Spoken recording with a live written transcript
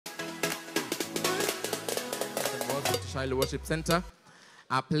Shiloh Worship Center,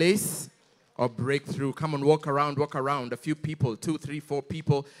 a place of breakthrough. Come on, walk around. A few people, 2, 3, 4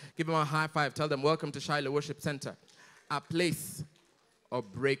 people. Give them a high five. Tell them, welcome to Shiloh Worship Center. A place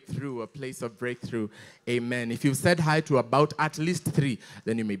of breakthrough, a place of breakthrough. Amen. If you've said hi to about at least 3,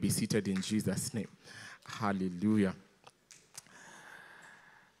 then you may be seated in Jesus' name. Hallelujah.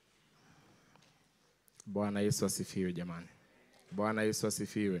 Bwana Yesu asifiwe jamani. Bwana Yesu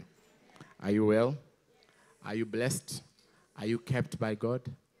asifiwe. Are you well? Are you blessed? Are you kept by God?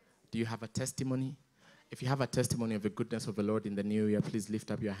 Do you have a testimony? If you have a testimony of the goodness of the Lord in the new year, please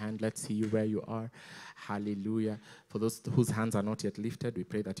lift up your hand. Let's see you where you are. Hallelujah. For those whose hands are not yet lifted, we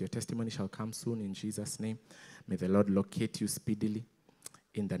pray that your testimony shall come soon in Jesus' name. May the Lord locate you speedily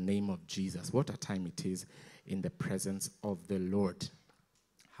in the name of Jesus. What a time it is in the presence of the Lord.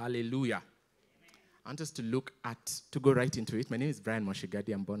 Hallelujah. I want us to go right into it. My name is Bryan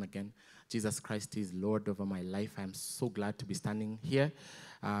Mwashigadi. I'm born again. Jesus Christ is Lord over my life. I'm so glad to be standing here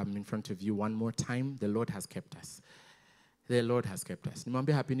in front of you one more time. The Lord has kept us. The Lord has kept us.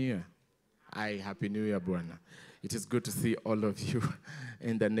 Nimwambia Happy New Year. Happy New Year, Bwana. It is good to see all of you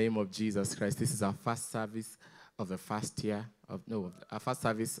in the name of Jesus Christ. This is our first service of the our first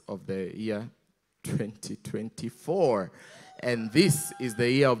service of the year 2024. And this is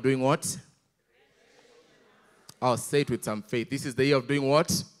the year of doing what? I'll say it with some faith. This is the year of doing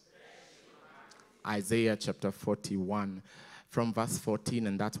what? Isaiah chapter 41 from verse 14,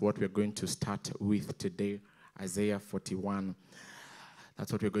 and that's what we're going to start with today. Isaiah 41.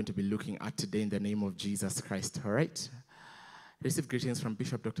 That's what we're going to be looking at today in the name of Jesus Christ. All right? Receive greetings from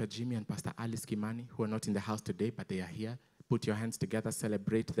Bishop Dr. Jimmy and Pastor Alice Kimani, who are not in the house today, but they are here. Put your hands together,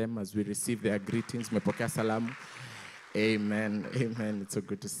 celebrate them as we receive their greetings. Mepokea salamu. Amen. Amen. It's so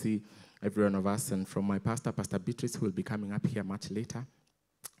good to see every one of us. And from my pastor, Pastor Beatrice, who will be coming up here much later,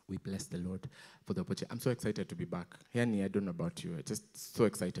 we bless the Lord for the opportunity. I'm so excited to be back. Henny, I don't know about you. I'm just so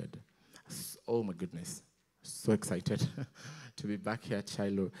excited. Oh, my goodness. So excited to be back here at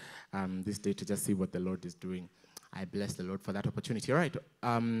Shiloh this day to just see what the Lord is doing. I bless the Lord for that opportunity. All right.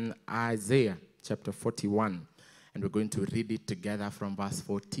 Isaiah chapter 41. And we're going to read it together from verse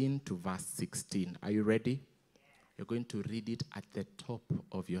 14 to verse 16. Are you ready? You're going to read it at the top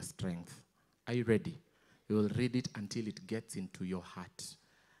of your strength. Are you ready? You will read it until it gets into your heart.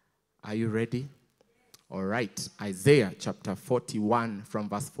 Are you ready? All right. Isaiah chapter 41 from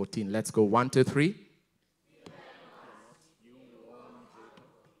verse 14. Let's go. 1, 2, 3.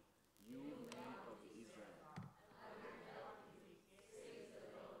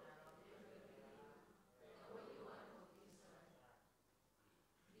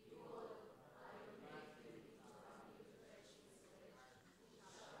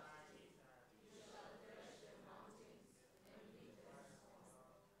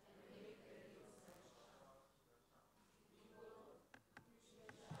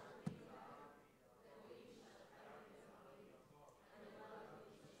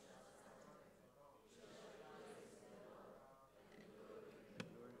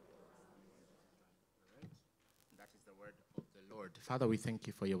 Father, we thank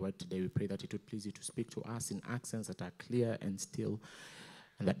you for your word today. We pray that it would please you to speak to us in accents that are clear and still,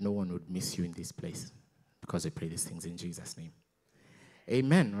 and that no one would miss you in this place, because we pray these things in Jesus' name.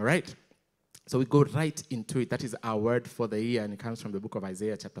 Amen. All right. So we go right into it. That is our word for the year, and it comes from the book of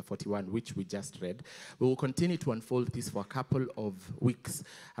Isaiah chapter 41, which we just read. We will continue to unfold this for a couple of weeks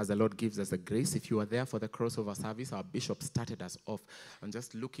as the Lord gives us the grace. If you are there for the crossover service, our bishop started us off on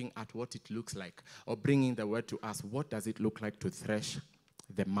just looking at what it looks like, or bringing the word to us. What does it look like to thresh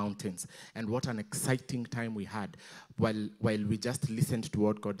the mountains? And what an exciting time we had while we just listened to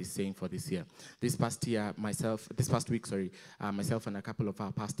what God is saying for this year. This past week, myself and a couple of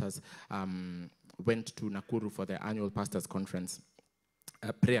our pastors went to Nakuru for the annual pastors conference.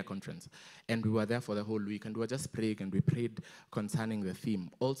 Prayer conference, and we were there for the whole week, and we were just praying, and we prayed concerning the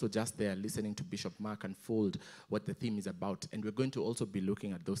theme. Also just there listening to Bishop Mark unfold what the theme is about, and we're going to also be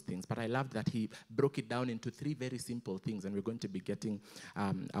looking at those things. But I loved that he broke it down into 3 very simple things, and we're going to be getting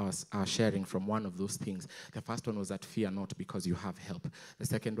our sharing from one of those things. The first one was that fear not, because you have help. The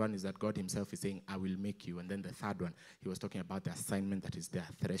second one is that God himself is saying, I will make you. And then the third one, he was talking about the assignment that is there,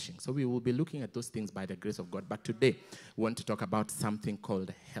 threshing. So we will be looking at those things by the grace of God. But today, we want to talk about something called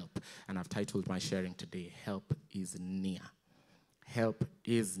help. And I've titled my sharing today, Help is Near. Help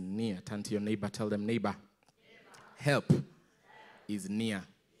is near. Turn to your neighbor, tell them, neighbor. Help is near.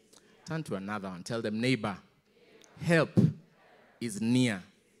 Turn to another one, tell them, neighbor. Help is near.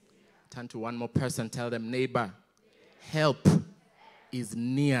 Turn to one more person, tell them, neighbor. Help is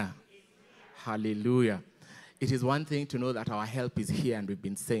near. Hallelujah. It is one thing to know that our help is here, and we've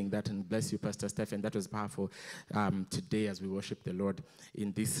been saying that, and bless you, Pastor Stephen. That was powerful today as we worship the Lord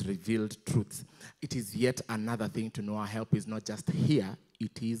in these revealed truths. It is yet another thing to know our help is not just here,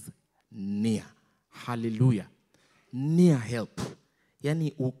 it is near. Hallelujah. Near help.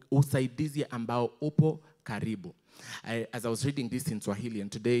 Yani usaidizi ambao upo karibu. As I was reading this in Swahili,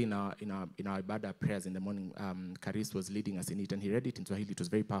 and today in our Ibada prayers in the morning, Karis was leading us in it, and he read it in Swahili. It was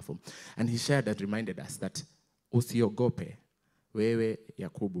very powerful. And he shared and reminded us that usiogope wewe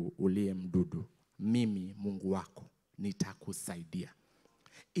Yakubu uliye mdudu, mimi Mungu wako nitakusaidia.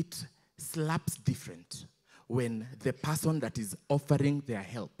 It slaps different when the person that is offering their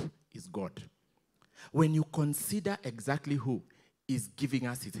help is God. When you consider exactly who is giving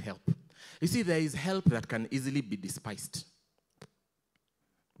us his help. You see, there is help that can easily be despised.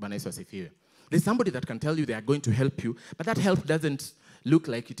 There's somebody that can tell you they are going to help you, but that help doesn't look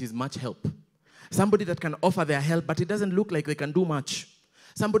like it is much help. Somebody that can offer their help, but it doesn't look like they can do much.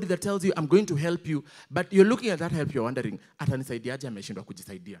 Somebody that tells you, I'm going to help you, but you're looking at that help, you're wondering, atanisaidiaje ameshindwa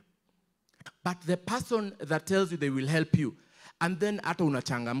kujisaidia. But the person that tells you they will help you, and then ata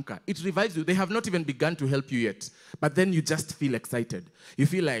unachangamka, it revives you. They have not even begun to help you yet, but then you just feel excited. You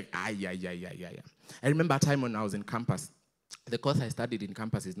feel like, yeah. I remember a time when I was in campus. The course I studied in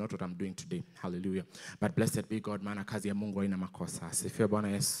campus is not what I'm doing today. Hallelujah. But blessed be God, maana kazi ya Mungu haina makosa. Asifiwe Bwana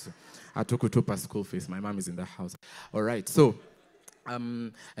Yesu. Hatukutupa school fees. My mom is in the house. All right, so I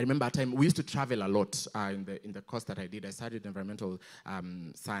remember a time we used to travel a lot in the course that I did. I studied environmental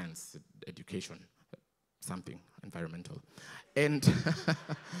science education, something environmental, and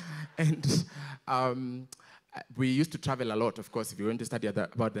we used to travel a lot. Of course, if you're going to study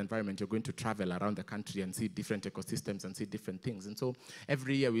about the environment, you're going to travel around the country and see different ecosystems and see different things. And so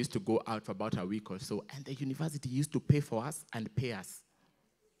every year we used to go out for about a week or so, and the university used to pay for us and pay us.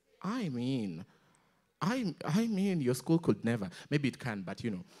 I mean, your school could never. Maybe it can, but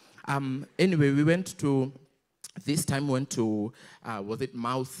you know. Anyway, we went to, this time we went to, was it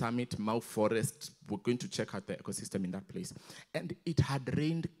Mau Summit, Mau Forest? We're going to check out the ecosystem in that place. And it had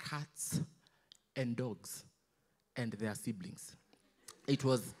rained cats and dogs and their siblings. It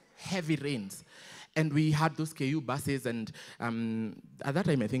was heavy rains. And we had those KU buses, and at that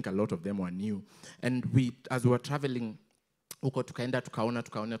time, I think a lot of them were new. And as we were traveling,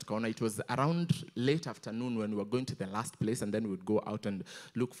 tukaona. It was around late afternoon when we were going to the last place, and then we would go out and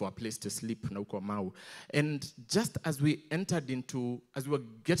look for a place to sleep na uko Mau. And just as we were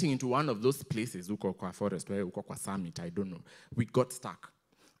getting into one of those places, uko kwa forest, uko kwa summit, I don't know, we got stuck.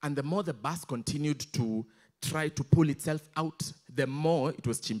 And the more the bus continued to try to pull itself out, the more it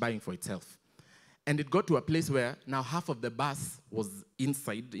was chimbaying for itself. And it got to a place where now half of the bus was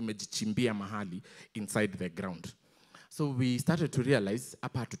inside, imejichimbia mahali, inside the ground. So we started to realize,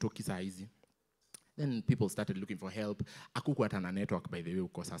 apa hatutoki saa hizi. Then people started looking for help. Akukuwa hata network, by the way,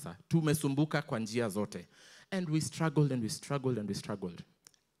 uko sasa. Tumesumbuka kwa njia zote. And we struggled and we struggled and we struggled.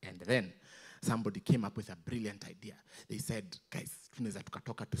 And then somebody came up with a brilliant idea. They said, guys, tunaweza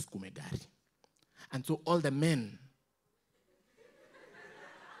tukatoka tusukume gari. And so all the men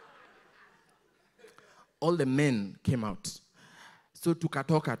came out. So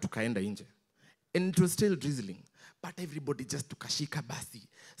tukatoka, tukaenda nje. And it was still drizzling. But everybody just tukashika basi.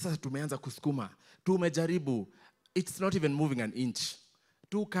 Sasa tumeanza kusukuma. Tumejaribu. It's not even moving an inch.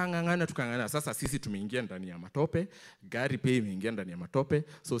 Tukangangana. Sasa sisi tumeingia ndani ya matope. Gari pia imeingia ndani ya matope.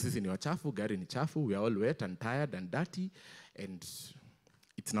 So sisi ni wachafu, gari ni chafu. We are all wet and tired and dirty. And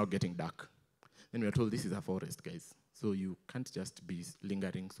it's now getting dark. Then we were told this is a forest, guys. So you can't just be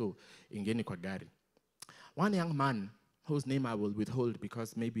lingering. So ingeni kwa gari. One young man, whose name I will withhold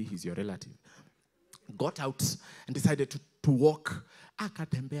because maybe he's your relative, got out and decided to walk.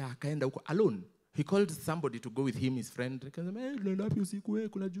 Akatembea, akaenda huko alone. He called somebody to go with him, his friend.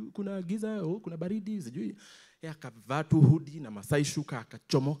 Kuna giza, kuna baridi, sijui. Akavaa tu hoodie na Masai shuka,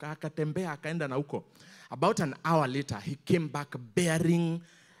 akachomoka, akatembea, akaenda na huko. About an hour later, he came back bearing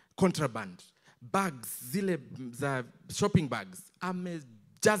contraband. Bags, zile za shopping bags.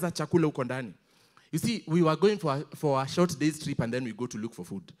 Amejaza chakula huko ndani. You see, we were going for a short day's trip, and then we go to look for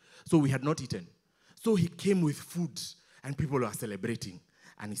food. So we had not eaten. So he came with food, and people were celebrating.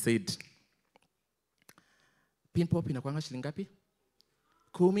 And he said, Pin pop inakuanga shilingi ngapi?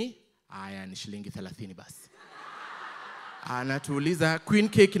 10? Aya ni shilingi 30 basi. Anatuuliza, queen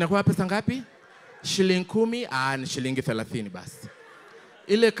cake inakuwa pesa ngapi? Shilingi 10? Aya ni shilingi 30 basi.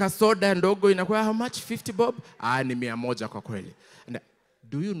 Ile kasoda ndogo inakuwa how much? 50 bob? Aya ni 100 kwa kweli. And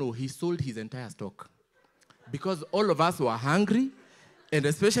do you know he sold his entire stock? Because all of us were hungry, and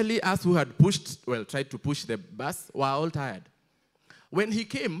especially us who had tried to push the bus, were all tired. When he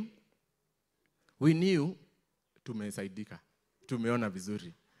came, we knew tumesaidika, tumeona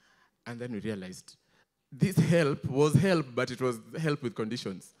vizuri. And then we realized this help was help, but it was help with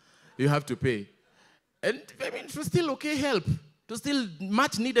conditions. You have to pay. And I mean, it was still okay help. It was still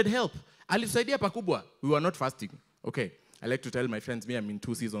much needed help. Alitusaidia pakubwa. We were not fasting. Okay. I like to tell my friends, I'm in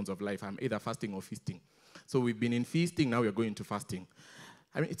 2 seasons of life. I'm either fasting or feasting. So we've been in feasting, now we're going to fasting.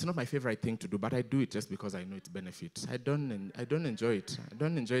 I mean, it's not my favorite thing to do, but I do it just because I know its benefit. I don't enjoy it. I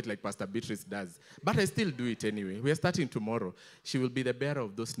don't enjoy it like Pastor Beatrice does. But I still do it anyway. We are starting tomorrow. She will be the bearer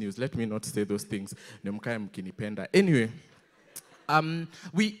of those news. Let me not say those things. Anyway,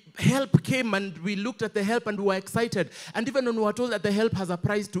 help came and we looked at the help and we were excited. And even when we were told that the help has a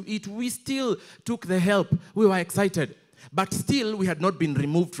price to it, we still took the help. We were excited. But still, we had not been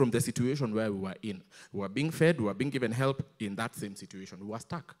removed from the situation where we were in. We were being fed, we were being given help in that same situation. We were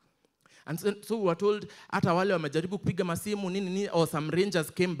stuck. And so we were told, hata wale wamejaribu kupiga masimu, nini, or some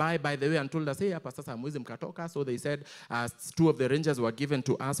rangers came by the way, and told us, hey, hapa sasa hamwezi mkatoka. So they said, 2 of the rangers were given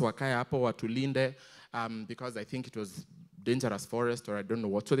to us, wakae hapo, watulinde, because I think it was dangerous forest or I don't know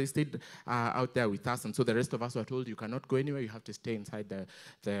what. So they stayed out there with us. And so the rest of us were told, you cannot go anywhere, you have to stay inside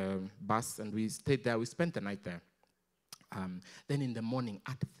the bus. And we stayed there, we spent the night there. Then in the morning,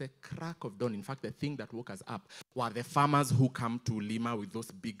 at the crack of dawn, in fact, the thing that woke us up were the farmers who come to Lima with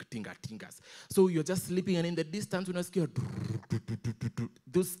those big tingas. So you're just sleeping, and in the distance, when you hear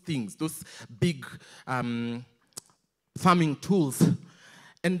those things, those big farming tools,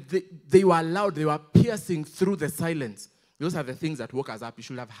 and they were loud, they were piercing through the silence. Those are the things that woke us up. You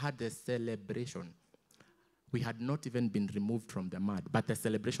should have had a celebration. We had not even been removed from the mud, but the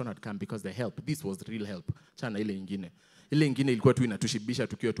celebration had come because the help, this was real help. Chana ile ingine. Ile ingine ilikuwa tu inatushibisha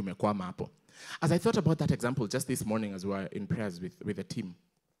tukiwa tumekwama hapo. As I thought about that example just this morning as we were in prayers with the team,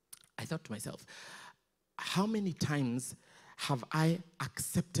 I thought to myself, how many times have I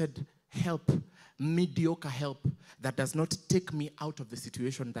accepted help, mediocre help, that does not take me out of the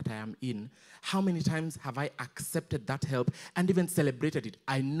situation that I am in? How many times have I accepted that help and even celebrated it?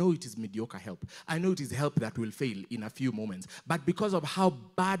 I know it is mediocre help. I know it is help that will fail in a few moments. But because of how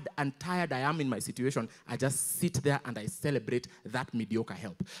bad and tired I am in my situation, I just sit there and I celebrate that mediocre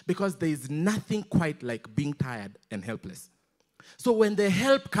help. Because there is nothing quite like being tired and helpless. So when the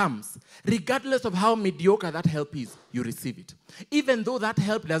help comes, regardless of how mediocre that help is, you receive it. Even though that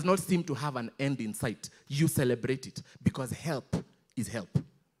help does not seem to have an end in sight, you celebrate it because help is help.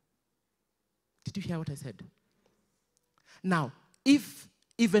 Did you hear what I said? Now, if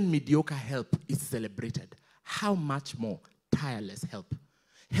even mediocre help is celebrated, how much more tireless help?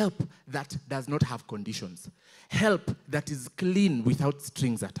 Help that does not have conditions. Help that is clean without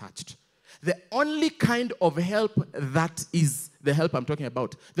strings attached. The only kind of help that is the help I'm talking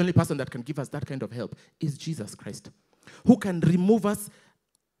about, the only person that can give us that kind of help is Jesus Christ, who can remove us.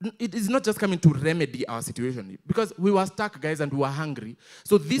 It is not just coming to remedy our situation, because we were stuck, guys, and we were hungry.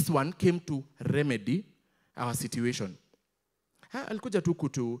 So this one came to remedy our situation. Alikuja tu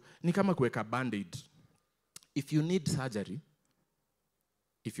kutu, ni kama kuweka band-aid. If you need surgery,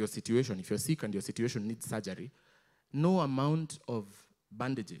 if you're sick and your situation needs surgery, no amount of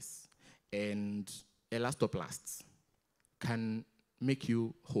bandages and elastoplasts can make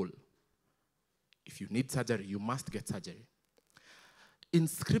you whole. If you need surgery, you must get surgery. In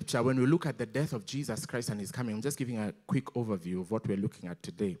Scripture, when we look at the death of Jesus Christ and His coming, I'm just giving a quick overview of what we're looking at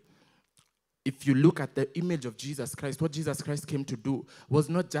today. If you look at the image of Jesus Christ, what Jesus Christ came to do was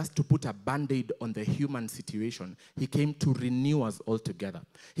not just to put a band-aid on the human situation. He came to renew us altogether.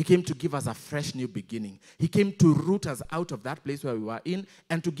 He came to give us a fresh new beginning. He came to root us out of that place where we were in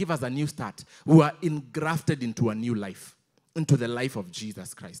and to give us a new start. We were engrafted into a new life, into the life of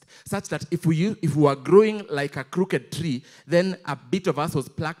Jesus Christ. Such that if we were growing like a crooked tree, then a bit of us was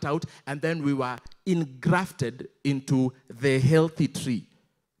plucked out and then we were engrafted into the healthy tree.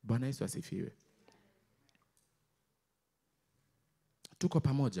 Bwana Yesu asifiwe. Tuko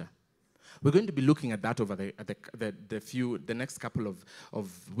pamoja. We're going to be looking at that over the next couple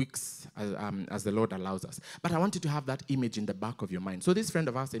of weeks as the Lord allows us. But I want you to have that image in the back of your mind. So this friend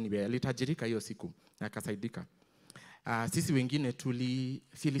of ours anyway, alitajirika hiyo siku na akasaidika. Sisi wengine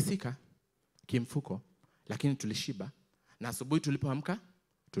tulifilisika kimfuko, lakini tulishiba. Na asubuhi tulipoamka,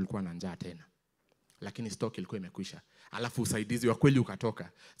 tulikuwa na njaa tena. Lakini stock ilikuwa imekwisha. Alafu usaidizi wa kweli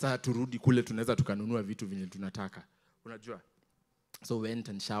ukatoka. Sasa turudi kule tunaweza tukanunua vitu vile tunataka. Unajua? So we went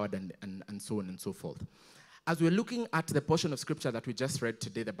and showered and so on and so forth. As we're looking at the portion of scripture that we just read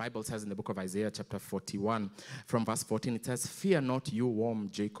today, the Bible says in the book of Isaiah chapter 41 from verse 14, it says, "Fear not, you warm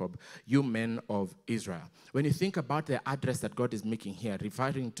Jacob, you men of Israel." When you think about the address that God is making here,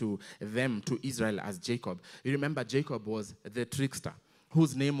 referring to them, to Israel as Jacob, you remember Jacob was the trickster,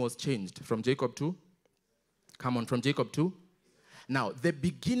 whose name was changed from Jacob to Come on, from Jacob too. Now, the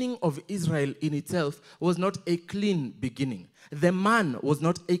beginning of Israel in itself was not a clean beginning. The man was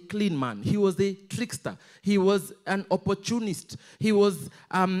not a clean man. He was a trickster. He was an opportunist. He was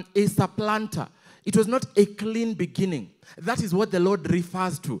a supplanter. It was not a clean beginning. That is what the Lord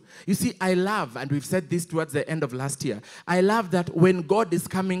refers to. You see, I love, and we've said this towards the end of last year, I love that when God is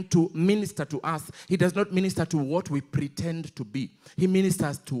coming to minister to us, he does not minister to what we pretend to be. He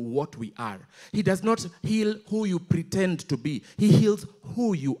ministers to what we are. He does not heal who you pretend to be. He heals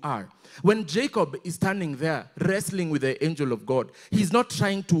who you are. When Jacob is standing there wrestling with the angel of God, he's not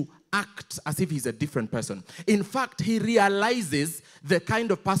trying to act as if he's a different person. In fact, he realizes the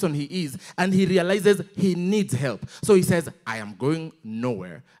kind of person he is, and he realizes he needs help. So he says, I am going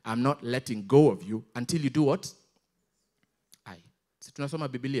nowhere. I'm not letting go of you until you do what?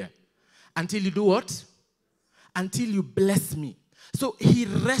 Tunasoma Biblia. Until you do what? Until you bless me. So he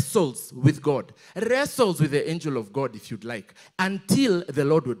wrestles with God, wrestles with the angel of God, if you'd like, until the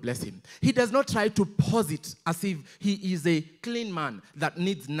Lord would bless him. He does not try to posit as if he is a clean man that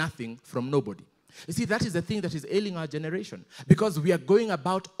needs nothing from nobody. You see, that is the thing that is ailing our generation, because we are going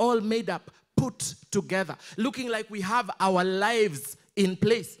about all made up, put together, looking like we have our lives in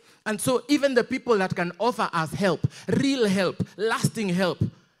place. And so even the people that can offer us help, real help, lasting help,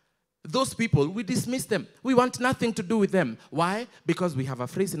 those people, we dismiss them. We want nothing to do with them. Why? Because we have a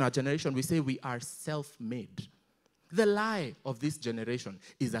phrase in our generation, we say we are self-made. The lie of this generation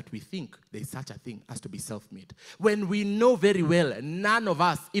is that we think there is such a thing as to be self-made. When we know very well, none of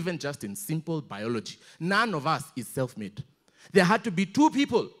us, even just in simple biology, none of us is self-made. There had to be two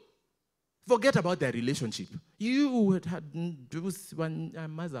people. Forget about their relationship. You had one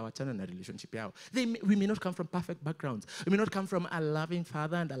relationship. We may not come from perfect backgrounds. We may not come from a loving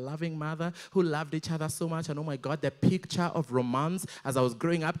father and a loving mother who loved each other so much. And oh my God, the picture of romance as I was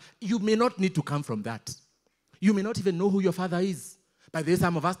growing up. You may not need to come from that. You may not even know who your father is. By the way,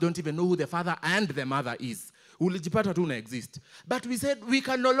 some of us don't even know who the father and the mother is. Ulijipata tu exist. But we said we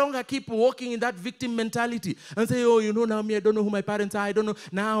can no longer keep walking in that victim mentality and say, oh, you know, now me, I don't know who my parents are. I don't know.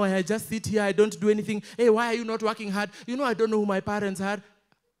 Now I just sit here. I don't do anything. Hey, why are you not working hard? You know, I don't know who my parents are.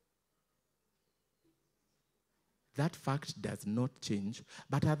 That fact does not change.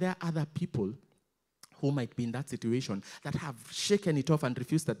 But are there other people who might be in that situation that have shaken it off and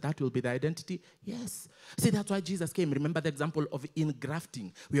refused that will be the identity? Yes. See, that's why Jesus came. Remember the example of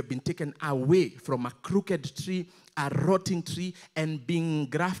ingrafting. We have been taken away from a crooked tree, a rotting tree, and being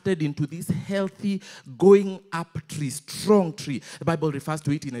grafted into this healthy, going up tree, strong tree. The Bible refers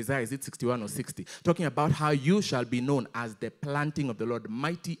to it in Isaiah, is it 61 or 60? Talking about how you shall be known as the planting of the Lord,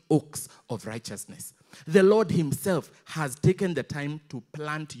 mighty oaks of righteousness. The Lord himself has taken the time to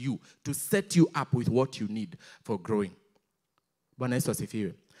plant you, to set you up with what you need for growing. Bwana Yesu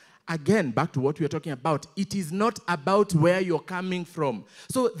asifiwe. Again, back to what we are talking about. It is not about where you're coming from.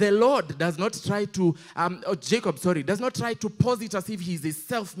 So the Lord does not try to, does not try to pose it as if he's a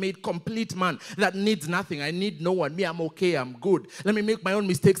self-made, complete man that needs nothing. I need no one. Me, I'm okay. I'm good. Let me make my own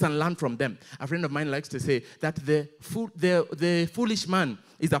mistakes and learn from them. A friend of mine likes to say that the foolish man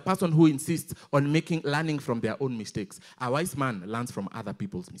is a person who insists on learning from their own mistakes. A wise man learns from other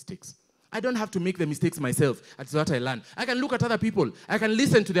people's mistakes. I don't have to make the mistakes myself. That's what I learn. I can look at other people. I can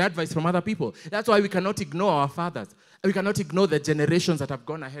listen to the advice from other people. That's why we cannot ignore our fathers. We cannot ignore the generations that have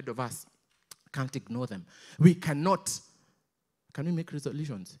gone ahead of us. Can't ignore them. We cannot. Can we make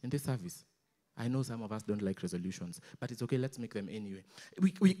resolutions in this service? I know some of us don't like resolutions, but it's okay, let's make them anyway.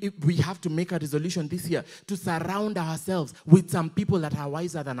 We have to make a resolution this year to surround ourselves with some people that are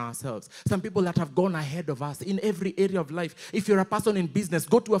wiser than ourselves, some people that have gone ahead of us in every area of life. If you're a person in business,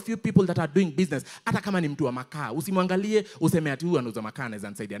 go to a few people that are doing business. Hata kama ni mtu wa makaa, usimwangalie useme ati huyu anauza makaa anaweza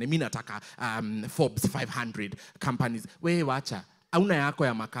nisaidia. Mimi nataka Forbes 500 companies. Wewe wacha, hauna yako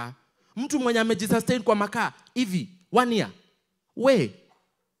ya makaa. Mtu mwenye amejisustain kwa makaa hivi 1 year.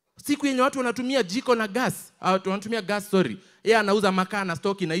 Siku yenye watu wanatumia jiko na gas, wanatumia gas, sorry. Yeye anauza makaa na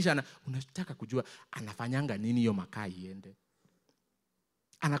stock inaisha. Unataka kujua anafanyanga nini hiyo makaa iende?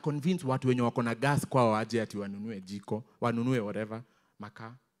 Ana convince watu wenye wako na gas kwao waje ati wanunue jiko, wanunue whatever,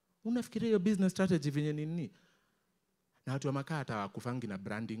 makaa. Unafikiria hiyo business strategy venye nini? Na watu wa makaa hata kufangi na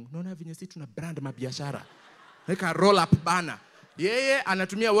branding. Unaona venye sisi tuna brand mabiashara. Like a roll up banner. Yeye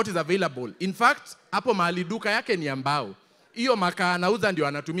anatumia what is available. In fact, hapo mahali duka yake ni ambao. Hiyo makaa anauza ndio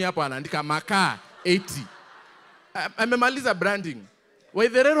anatumia hapo, anaandika makaa 80. Amemaliza branding.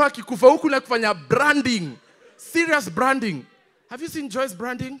 Waitherero akikufa huku na kufanya branding. Serious branding. Have you seen Joy's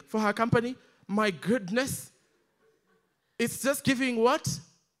branding for her company? My goodness. It's just giving what?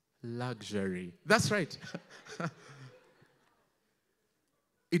 Luxury. That's right.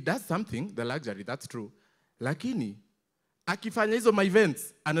 It does something, the luxury, that's true. Lakini akifanya hizo my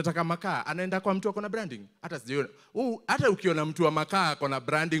events, anataka makaa, anaenda kwa mtu akona branding. Hata ukiona mtu wa makaa akona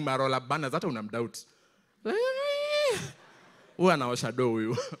branding, marola banners, hata unamdoubt. Anaosha do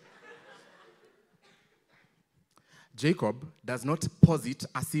huyu. Jacob does not posit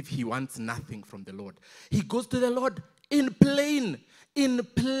as if he wants nothing from the Lord. He goes to the Lord in plainness.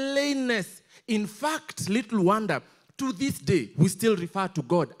 In fact, little wonder, to this day, we still refer to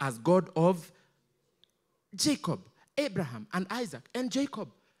God as God of Jacob, Abraham, and Isaac, and Jacob.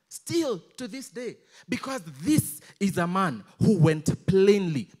 Still to this day. Because this is a man who went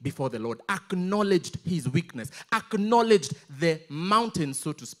plainly before the Lord, acknowledged his weakness, acknowledged the mountains,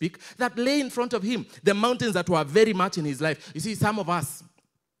 so to speak, that lay in front of him, the mountains that were very much in his life. You see, some of us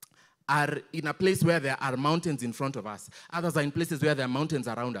are in a place where there are mountains in front of us. Others are in places where there are mountains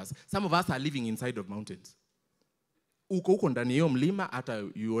around us. Some of us are living inside of mountains. Uko ndani hiyo mlima, hata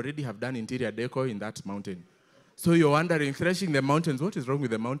you already have done interior decor in that mountain. So you're wondering, threshing the mountains, what is wrong with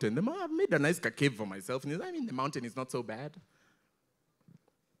the mountain? I've made a nice cave for myself. The mountain is not so bad.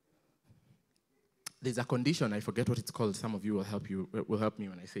 There's a condition, I forget what it's called. Some of you will help me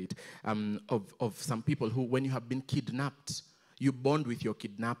when I say it. Of some people who, when you have been kidnapped, you bond with your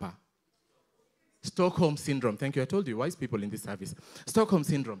kidnapper. Stockholm syndrome. Thank you. I told you, wise people in this service. Stockholm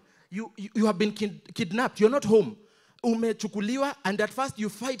syndrome. You have been kidnapped. You're not home. Umechukuliwa, and at first you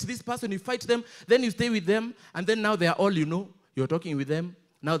fight this person, you fight them, then you stay with them, and then now they are all you know. You're talking with them.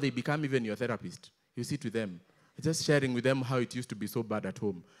 Now they become even your therapist. You sit with them. You're just sharing with them how it used to be so bad at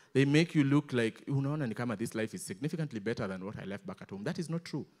home. They make you look like, this life is significantly better than what I left back at home. That is not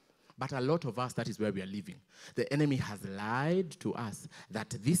true. But a lot of us, that is where we are living. The enemy has lied to us that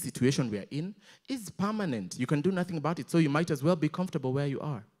this situation we are in is permanent. You can do nothing about it, so you might as well be comfortable where you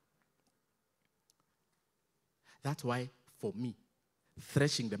are. That's why, for me,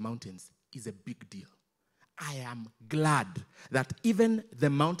 threshing the mountains is a big deal. I am glad that even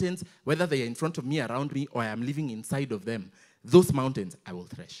the mountains, whether they are in front of me, around me, or I am living inside of them, those mountains I will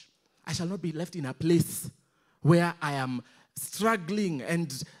thresh. I shall not be left in a place where I am struggling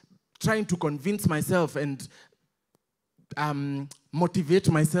and trying to convince myself and motivate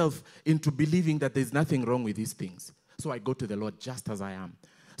myself into believing that there's nothing wrong with these things. So I go to the Lord just as I am.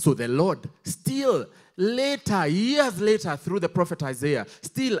 So the Lord still later, years later, through the prophet Isaiah,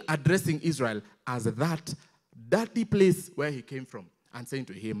 still addressing Israel as that dirty place where he came from and saying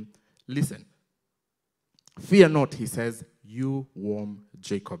to him, listen, fear not, he says, you warm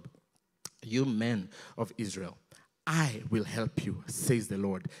Jacob, you men of Israel. I will help you, says the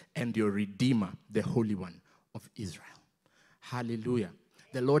Lord, and your Redeemer, the Holy One of Israel. Hallelujah.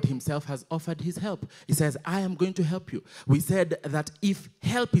 The Lord himself has offered his help. He says, I am going to help you. We said that if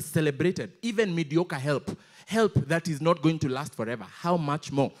help is celebrated, even mediocre help that is not going to last forever, how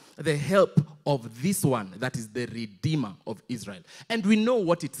much more the help of this one that is the Redeemer of Israel. And we know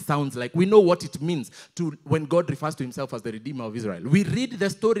what it sounds like. We know what it means to when God refers to himself as the Redeemer of Israel. We read the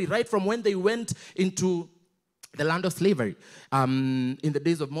story right from when they went into the land of slavery in the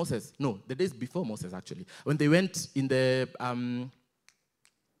days of Moses. No, the days before Moses, actually. When they went in the...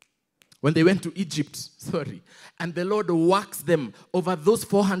 when they went to Egypt, and the Lord works them over those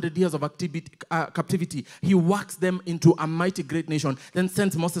 400 years of captivity. He works them into a mighty great nation, then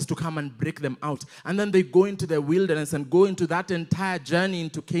sends Moses to come and break them out. And then they go into the wilderness and go into that entire journey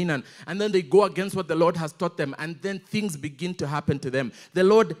into Canaan. And then they go against what the Lord has taught them, and then things begin to happen to them. The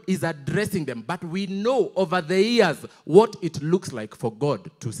Lord is addressing them, but we know over the years what it looks like for God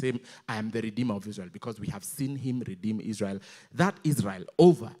to say, I am the Redeemer of Israel, because we have seen him redeem Israel, that Israel,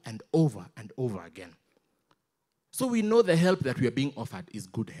 over and over and over again. So we know the help that we are being offered is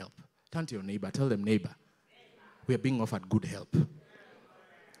good help. Turn to your neighbor, tell them, neighbor, we are being offered good help.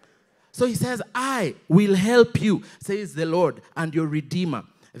 So he says, I will help you, says the Lord, and your Redeemer,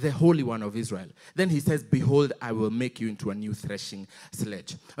 the Holy One of Israel. Then he says, behold, I will make you into a new threshing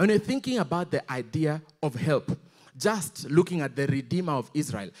sledge. When you're thinking about the idea of help, just looking at the Redeemer of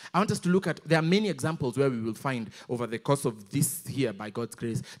Israel, I want us to look at, there are many examples where we will find over the course of this here, by God's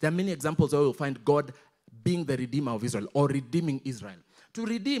grace, there are many examples where we'll find God being the Redeemer of Israel or redeeming Israel. To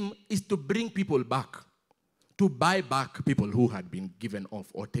redeem is to bring people back, to buy back people who had been given off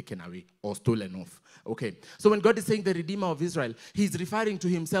or taken away or stolen off. Okay, so when God is saying the Redeemer of Israel, he's referring to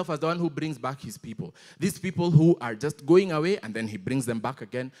himself as the one who brings back his people. These people who are just going away and then he brings them back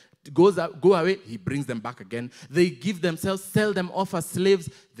again. Go away, he brings them back again. They give themselves, sell them off as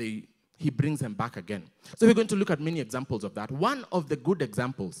slaves, he brings them back again. So we're going to look at many examples of that. One of the good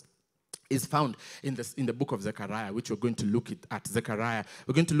examples is found in the book of Zechariah, which we're going to look at Zechariah.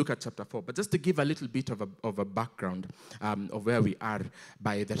 We're going to look at chapter 4. But just to give a little bit of a background of where we are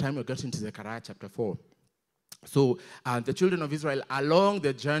by the time we get into Zechariah chapter 4, So the children of Israel, along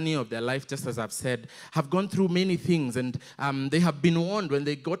the journey of their life, just as I've said, have gone through many things, and they have been warned when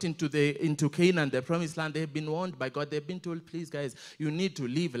they got into Canaan, the promised land. They have been warned by God. They've been told, please, guys, you need to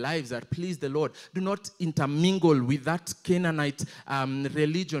live lives that please the Lord. Do not intermingle with that Canaanite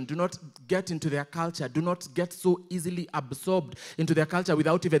religion. Do not get into their culture. Do not get so easily absorbed into their culture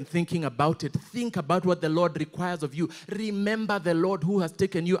without even thinking about it. Think about what the Lord requires of you. Remember the Lord who has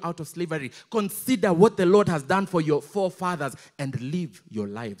taken you out of slavery. Consider what the Lord has done for your forefathers and live your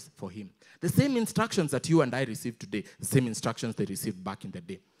lives for him. The same instructions that you and I receive today, the same instructions they received back in the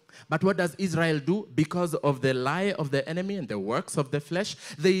day. But what does Israel do? Because of the lie of the enemy and the works of the flesh,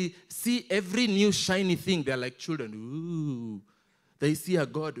 they see every new shiny thing. They're like children. Ooh. They see a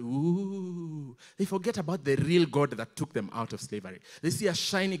God. Ooh. They forget about the real God that took them out of slavery. They see a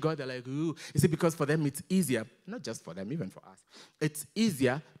shiny God. They're like, ooh. You see, because for them it's easier, not just for them, even for us. It's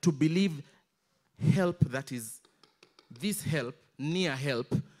easier to believe help that is this help, near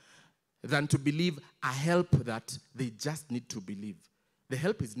help, than to believe a help that they just need to believe. The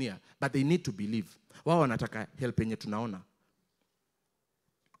help is near, but they need to believe. Wao wanataka help yenye tunaona.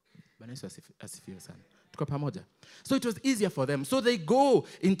 Bwana Yesu asifiwe sana. Tuko pamoja. So it was easier for them. So they go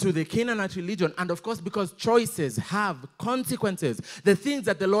into the Canaanite religion, and of course, because choices have consequences, the things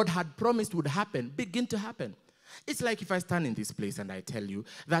that the Lord had promised would happen begin to happen. It's like if I stand in this place and I tell you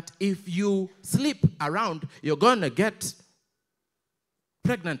that if you sleep around, you're going to get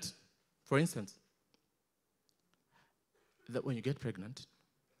pregnant, for instance. That when you get pregnant,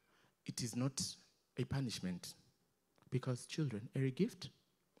 it is not a punishment, because children are a gift.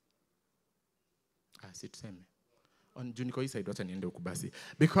 Sit same. On Juniko side, wacha niende ukubasi.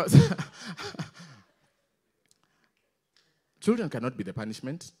 Because children cannot be the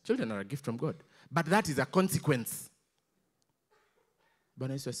punishment. Children are a gift from God. But that is a consequence.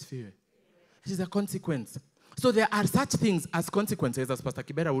 Bwana Yesu asifiwe. It is a consequence. So there are such things as consequences, as Pastor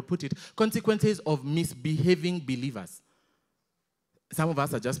Kibera would put it, consequences of misbehaving believers. Some of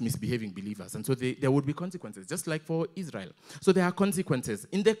us are just misbehaving believers, and so there would be consequences, just like for Israel. So there are consequences.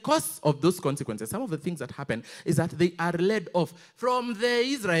 In the course of those consequences, some of the things that happen is that they are led off from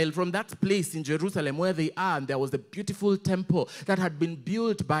from that place in Jerusalem where they are, and there was a beautiful temple that had been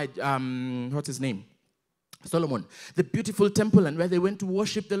built by, what's his name? Solomon, the beautiful temple, and where they went to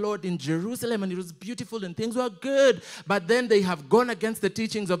worship the Lord in Jerusalem, and it was beautiful and things were good. But then they have gone against the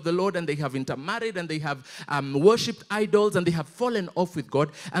teachings of the Lord, and they have intermarried, and they have worshipped idols, and they have fallen off with God,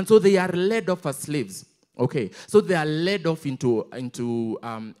 and so they are led off as slaves. Okay, so they are led off into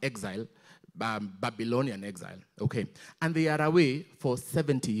exile, Babylonian exile. Okay, and they are away for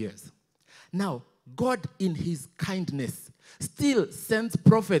 70 years. Now, God in his kindness still sends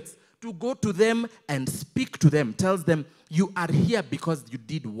prophets to go to them and speak to them, tells them, you are here because you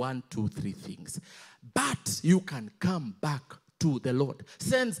did 1, 2, 3 things. But you can come back to the Lord.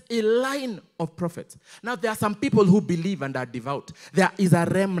 Sends a line of prophets. Now, there are some people who believe and are devout. There is a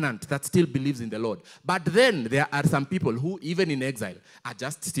remnant that still believes in the Lord. But then there are some people who, even in exile, are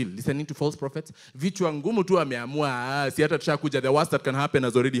just still listening to false prophets. Vichwa ngumu tu ameamua, si hata tushakuja, the worst that can happen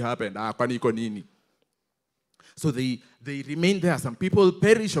has already happened. Kwani iko nini? So they remain there. Some people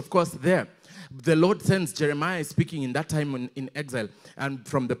perish, of course, there. The Lord sends Jeremiah speaking in that time in exile. And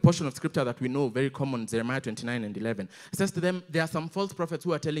from the portion of scripture that we know, very common, Jeremiah 29 and 11. It says to them, there are some false prophets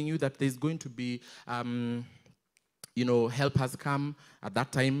who are telling you that there's going to be, help has come at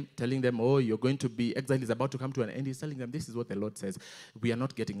that time, telling them, oh, you're going to be, exile is about to come to an end. He's telling them, this is what the Lord says. We are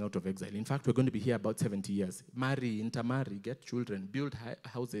not getting out of exile. In fact, we're going to be here about 70 years. Marry, intermarry, get children, build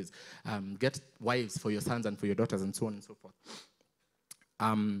houses, get wives for your sons and for your daughters, and so on and so forth.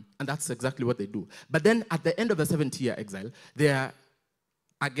 And that's exactly what they do. But then at the end of the 70-year exile, there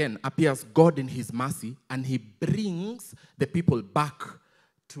again appears God in his mercy, and he brings the people back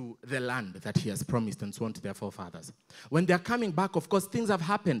to the land that he has promised and sworn to their forefathers. When they're coming back, of course, things have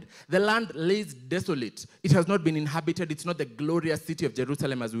happened. The land lays desolate. It has not been inhabited. It's not the glorious city of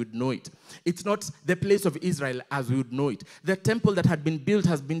Jerusalem as we would know it. It's not the place of Israel as we would know it. The temple that had been built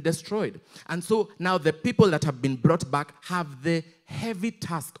has been destroyed. And so now the people that have been brought back have the heavy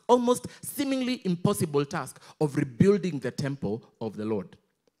task, almost seemingly impossible task, of rebuilding the temple of the Lord.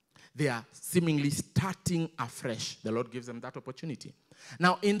 They are seemingly starting afresh. The Lord gives them that opportunity.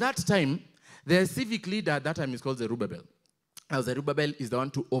 Now, in that time, the civic leader at that time is called Zerubbabel. Now, Zerubbabel is the one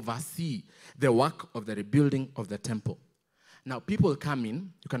to oversee the work of the rebuilding of the temple. Now, people come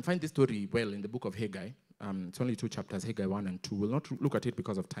in. You can find this story well in the book of Haggai. It's only 2 chapters, Haggai 1 and 2. We'll not look at it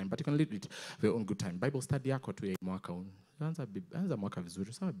because of time, but you can read it for your own good time. Bible study yako tu ya mwaka. Anza mwaka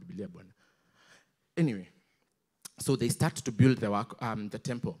vizuri. Sama Biblia bwana. Anyway, So they start to build the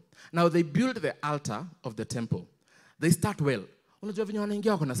temple. Now they build the altar of the temple. They start well. Unajua venye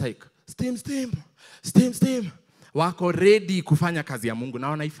wanaingia wako na psych. Steam. Wako ready kufanya kazi ya Mungu na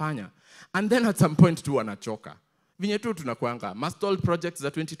wanaifanya. And then at some point tu wanachoka. Vinye tu tunakuanga. Mastalled projects za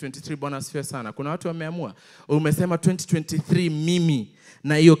 2023 bwana asifiwe sana. Kuna watu wameamua. Umesema 2023 mimi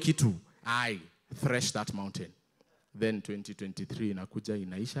na hiyo kitu. Thresh that mountain. Then 2023 inakuja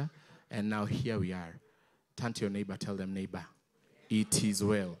inaisha. And now here we are. Turn to your neighbor, tell them, neighbor, it is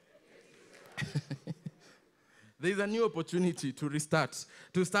well. There's a new opportunity to restart,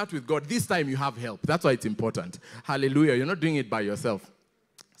 to start with God. This time you have help. That's why it's important. Hallelujah. You're not doing it by yourself.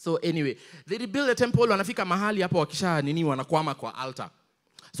 So anyway, they rebuild the temple. Wanafika mahali hapo wakisha nini wanakwama kwa altar.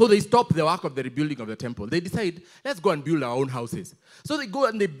 So they stop the work of the rebuilding of the temple. They decide, let's go and build our own houses. So they go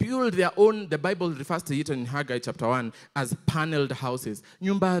and they build their own, the Bible refers to it in Haggai chapter 1 as paneled houses.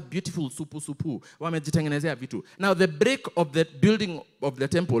 Nyumba beautiful, supu. Wamejitengenezea vitu. Now the break of the building of the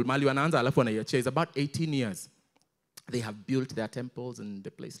temple, mali wanaanza alafu wanaiachia, is about 18 years. They have built their temples and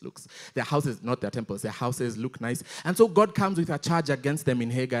the place looks, their houses, not their temples, their houses look nice. And so God comes with a charge against them in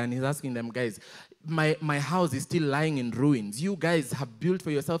Haggai and he's asking them, guys, my house is still lying in ruins. You guys have built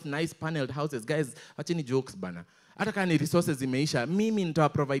for yourself nice paneled houses. Guys, wacheni jokes bana. Hata kama ni resources imeisha, mimi nita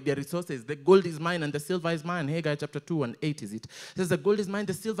provide the resources. The gold is mine and the silver is mine. Haggai chapter 2 and 8 is it. It says the gold is mine,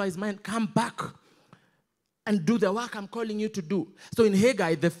 the silver is mine. Come back and do the work I'm calling you to do. So in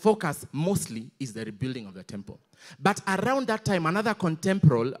Haggai, the focus mostly is the rebuilding of the temple. But around that time, another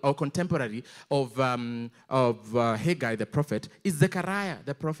contemporary of Haggai, the prophet, is Zechariah,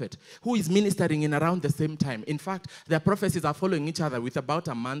 the prophet, who is ministering in around the same time. In fact, their prophecies are following each other with about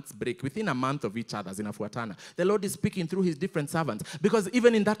a month's break, within a month of each other. The Lord is speaking through his different servants, because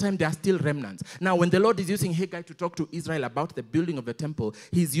even in that time, there are still remnants. Now, when the Lord is using Haggai to talk to Israel about the building of the temple,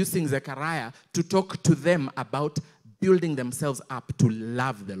 he's using Zechariah to talk to them about building themselves up to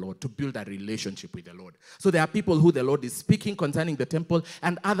love the Lord, to build a relationship with the Lord. So there are people who the Lord is speaking concerning the temple,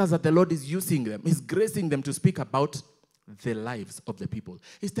 and others that the Lord is using them. He's gracing them to speak about the lives of the people.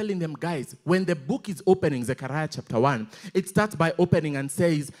 He's telling them, guys, when the book is opening, Zechariah chapter 1, it starts by opening and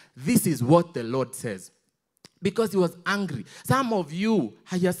says, this is what the Lord says. Because he was angry. Some of you,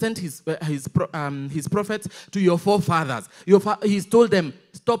 he has sent his prophets to your forefathers. He's told them,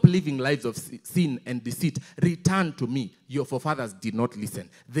 stop living lives of sin and deceit. Return to me. Your forefathers did not listen.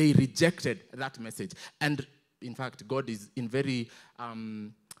 They rejected that message. And in fact, God is in very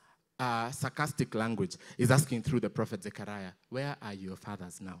sarcastic language. He's asking through the prophet Zechariah, where are your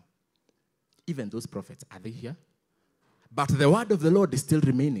fathers now? Even those prophets, are they here? But the word of the Lord is still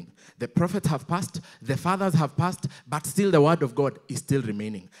remaining. The prophets have passed, the fathers have passed, but still the word of God is still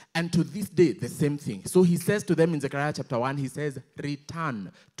remaining. And to this day, the same thing. So he says to them in Zechariah chapter 1, he says, return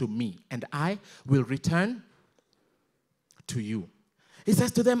to me, and I will return to you. He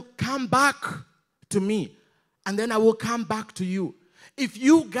says to them, come back to me, and then I will come back to you. If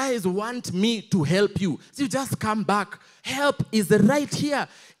you guys want me to help you, so you just come back. Help is right here.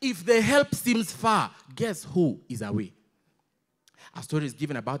 If the help seems far, guess who is away? A story is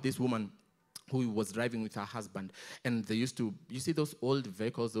given about this woman who was driving with her husband. And they used to, you see those old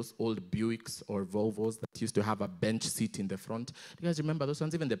vehicles, those old Buicks or Volvos that used to have a bench seat in the front? Do you guys remember those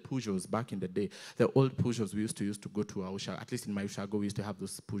ones? Even the Peugeots back in the day. The old Peugeots we used to go to our Ushago. At least in my Ushago, we used to have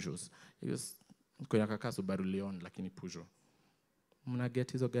those Peugeots. It was kwenye kaka Subaru Leon, lakini Peugeot. Muna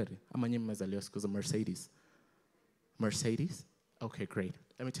get hizo gari? Ama nyinyi mmezaliwa siku za Mercedes? Mercedes? Okay, great.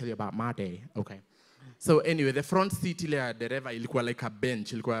 Let me tell you about my day. Okay. So anyway, the front seat ile ya dereva ilikuwa like a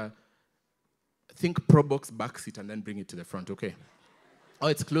bench. Ilikuwa, think Pro Box back seat and then bring it to the front, okay? Oh,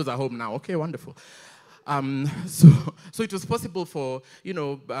 it's closer home now. Okay, wonderful. So it was possible for,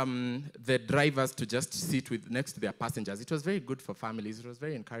 the drivers to just sit next to their passengers. It was very good for families. It was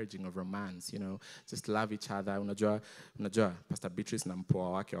very encouraging of romance, just love each other. Unajua, Pastor Beatrice na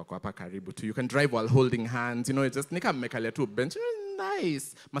mpoa wake wako hapa karibu too. You can drive while holding hands, just nika mmekalia tu bench.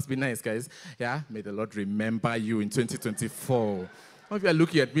 Nice. Must be nice, guys. Yeah? May the Lord remember you in 2024. Some of you are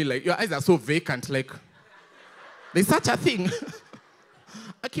looking at me like, your eyes are so vacant, like, there's such a thing.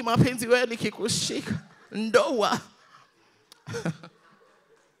 Akimapenzi wewe nikikushika. Ndoa.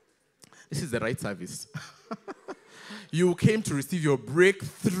 This is the right service. You came to receive your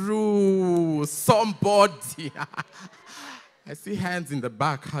breakthrough. Somebody. I see hands in the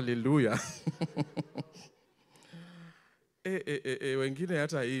back. Hallelujah. Wengine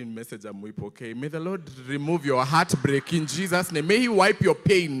hata hii message amuipokee. May the Lord remove your heartbreak in Jesus' name. May he wipe your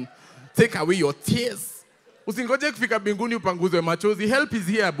pain. Take away your tears. Usingoje kufika mbinguni upanguzwe machozi. Help is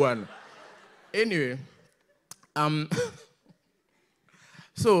here, bwana. Anyway.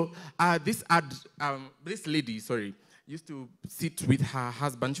 So this lady, used to sit with her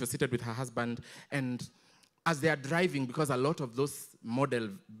husband. She was seated with her husband, and as they are driving, because a lot of those model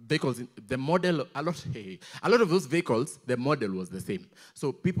vehicles, a lot of those vehicles, the model was the same.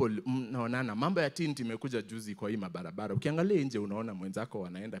 So people, naonana, mambo ya tint imekuja juzi kwa hii mabarabara. Ukiangalia nje unaona mwenzako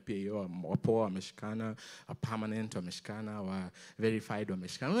wanaenda pia hiyo wapoa wameshikana, wa permanent wameshikana, wa verified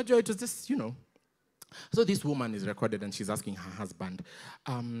wameshikana. Unajua, it was just, So this woman is recorded and she's asking her husband,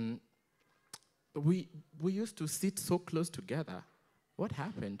 we used to sit so close together. What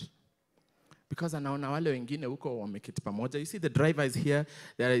happened? Because anaona wale wengine huko wameketi pamoja. You see, the driver is here.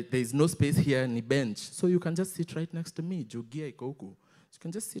 There is no space here, ni bench. So you can just sit right next to me. Jugia iko huku. You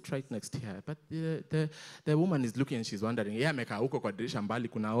can just sit right next here. But the woman is looking and she's wondering, meka huko kwa dirisha mbali,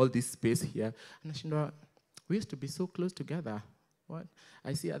 kuna all this space here. Anashindwa, we used to be so close together. What?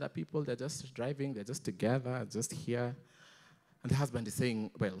 I see other people, they're just driving, they're just together, just here. And the husband is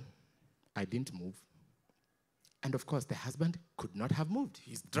saying, well, I didn't move. And of course, the husband could not have moved.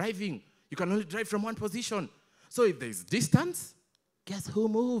 He's driving. You can only drive from one position. So if there's distance, guess who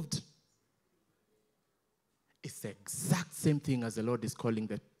moved? It's the exact same thing as the Lord is calling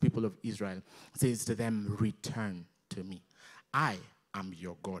the people of Israel. He says to them, return to me. I am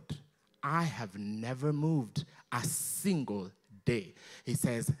your God. I have never moved a single day. He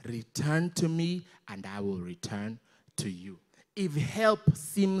says, return to me and I will return to you. If help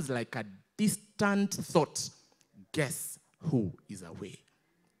seems like a distant thought, guess who is away?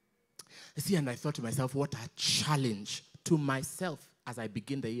 You see, and I thought to myself, what a challenge to myself as I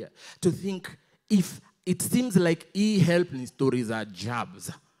begin the year. To think, if it seems like e-help stories are jobs,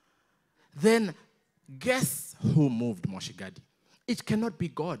 then guess who moved Mwashigadi? It cannot be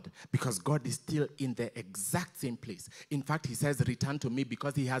God, because God is still in the exact same place. In fact, he says, return to me,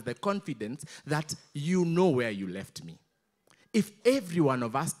 because he has the confidence that you know where you left me. If every one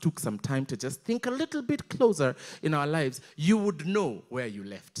of us took some time to just think a little bit closer in our lives, you would know where you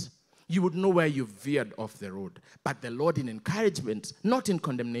left. You would know where you veered off the road. But the Lord, in encouragement, not in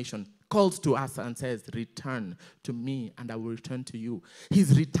condemnation, calls to us and says, return to me and I will return to you.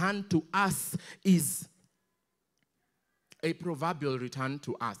 His return to us is a proverbial return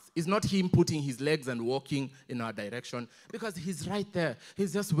to us. It's not him putting his legs and walking in our direction, because he's right there.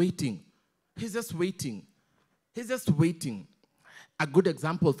 He's just waiting. He's just waiting. He's just waiting. A good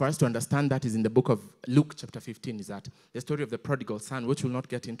example for us to understand that is in the book of Luke chapter 15, is that the story of the prodigal son, which we'll not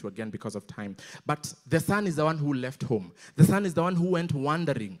get into again because of time. But the son is the one who left home. The son is the one who went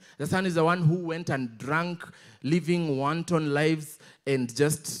wandering. The son is the one who went and drank, living wanton lives and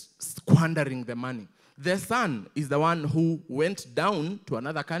just squandering the money. The son is the one who went down to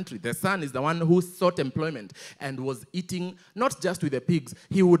another country. The son is the one who sought employment and was eating, not just with the pigs.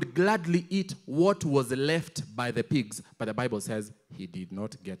 He would gladly eat what was left by the pigs. But the Bible says he did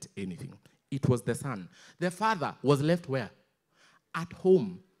not get anything. It was the son. The father was left where? At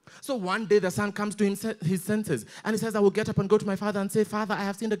home. So one day the son comes to his senses and he says, I will get up and go to my father and say, Father, I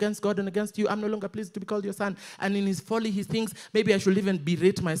have sinned against God and against you. I'm no longer pleased to be called your son. And in his folly, he thinks, maybe I should even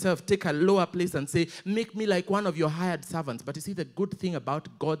berate myself, take a lower place and say, make me like one of your hired servants. But you see, the good thing about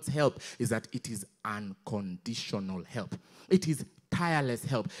God's help is that it is unconditional help. It is tireless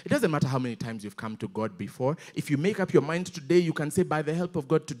help. It doesn't matter how many times you've come to God before. If you make up your mind today, you can say, by the help of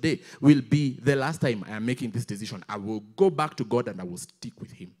God, today will be the last time I am making this decision. I will go back to God and I will stick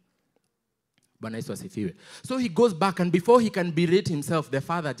with him. So he goes back, and before he can berate himself, the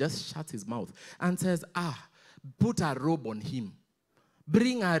father just shuts his mouth and says, put a robe on him.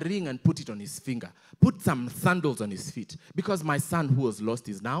 Bring a ring and put it on his finger. Put some sandals on his feet, because my son who was lost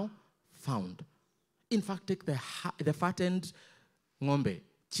is now found. In fact, take the fattened ng'ombe,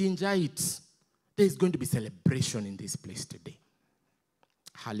 chinja it. There is going to be celebration in this place today.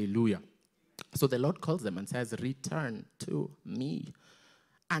 Hallelujah. So the Lord calls them and says, return to me,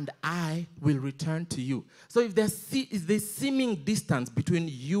 and I will return to you. So if there's seeming distance between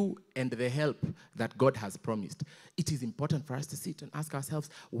you and the help that God has promised, it is important for us to sit and ask ourselves,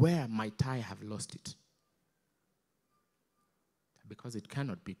 where might I have lost it? Because it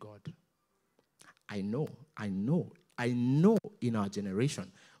cannot be God. I know in our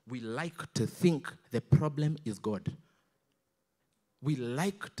generation, we like to think the problem is God. We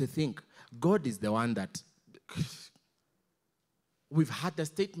like to think God is the one that... We've had the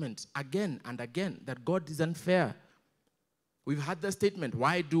statement again and again that God is unfair. We've had the statement,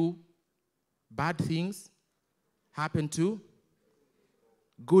 why do bad things happen to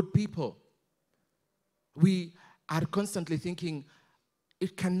good people? We are constantly thinking,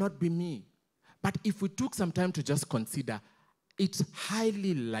 it cannot be me. But if we took some time to just consider, it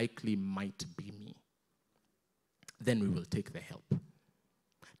highly likely might be me, then we will take the help.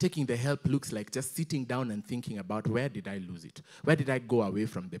 taking the help looks like just sitting down and thinking about, where did I lose it? Where did I go away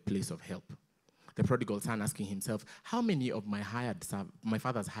from the place of help? The prodigal son asking himself, how many of my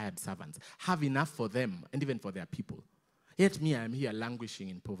father's hired servants have enough for them and even for their people? Yet me, I am here languishing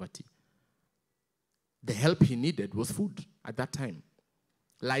in poverty. The help he needed was food at that time.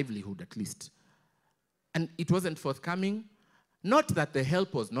 Livelihood, at least. And it wasn't forthcoming. Not that the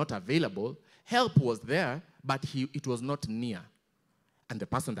help was not available. Help was there, but it was not near. And the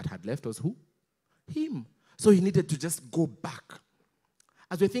person that had left was who? Him. So he needed to just go back.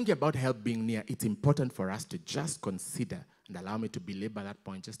 As we're thinking about help being near, it's important for us to just consider, and allow me to belabor that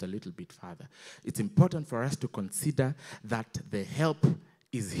point just a little bit further. It's important for us to consider that the help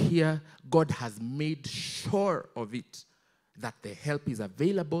is here. God has made sure of it, that the help is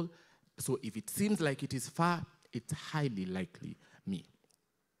available. So if it seems like it is far, it's highly likely me.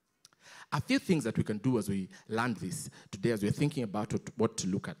 A few things that we can do as we learn this today, as we're thinking about what to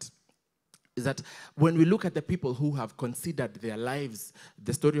look at, is that when we look at the people who have considered their lives,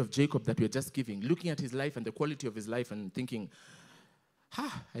 the story of Jacob that we're just giving, looking at his life and the quality of his life and thinking,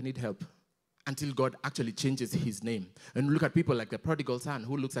 I need help, until God actually changes his name. And we look at people like the prodigal son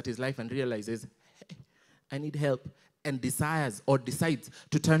who looks at his life and realizes, hey, I need help, and decides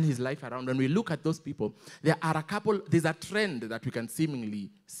to turn his life around. When we look at those people, there's a trend that we can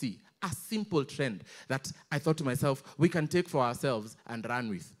seemingly see. A simple trend that I thought to myself, we can take for ourselves and run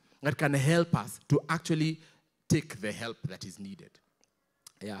with. That can help us to actually take the help that is needed.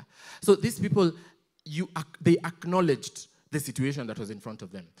 Yeah. So these people, they acknowledged the situation that was in front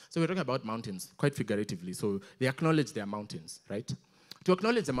of them. So we're talking about mountains, quite figuratively. So they acknowledge their mountains, right? To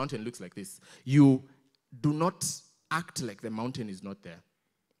acknowledge the mountain looks like this. You do not act like the mountain is not there.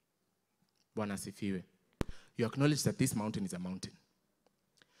 Bwana asifiwe. You acknowledge that this mountain is a mountain.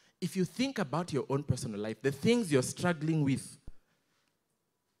 If you think about your own personal life, the things you're struggling with,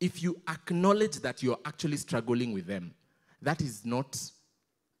 if you acknowledge that you're actually struggling with them, that is not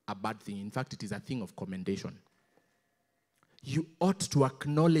a bad thing. In fact, it is a thing of commendation. You ought to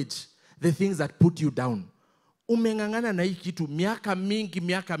acknowledge the things that put you down. Umengangana na hii kitu miaka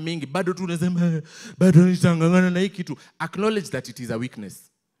mingi bado tu unasema bado nitangangana na hii kitu. Acknowledge that it is a weakness.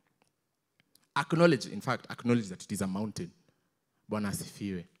 Acknowledge that it is a mountain. Bwana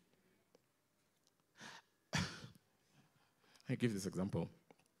asifiwe. I give this example.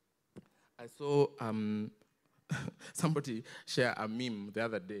 I saw somebody share a meme the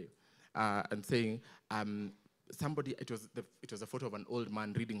other day and saying it was a photo of an old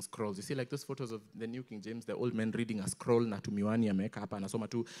man reading scrolls. You see, like those photos of the New King James, the old man reading a scroll na tumiwani ameweka hapa anasoma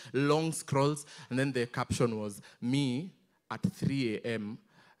tu long scrolls, and then the caption was me at 3 a.m.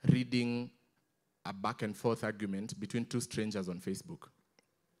 reading a back and forth argument between two strangers on Facebook.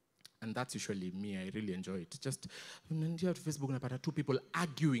 And that's usually me. I really enjoy it. Just on Facebook, unapata two people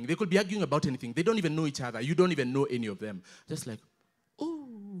arguing. They could be arguing about anything. They don't even know each other. You don't even know any of them. Just like,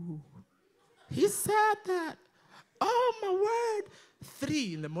 oh, he said that. Oh, my word.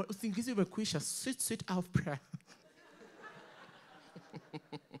 3 in the morning. Usingizi umekwisha. Sit out of prayer.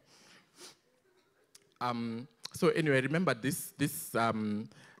 So anyway, remember this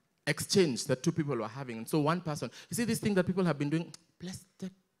exchange that two people were having. And so one person, you see this thing that people have been doing,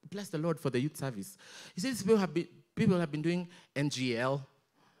 bless the Lord for the youth service. You see these people have been doing NGL,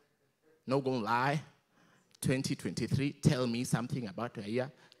 no gonna lie, 2023, tell me something about a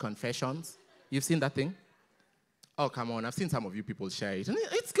year, confessions. You've seen that thing? Oh, come on, I've seen some of you people share it. And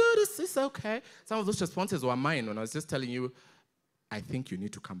it's good, it's okay. Some of those responses were mine when I was just telling you, I think you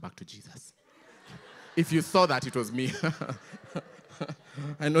need to come back to Jesus. If you saw that, it was me.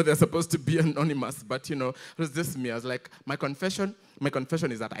 I know they're supposed to be anonymous, but you know, it was just me. I was like, my confession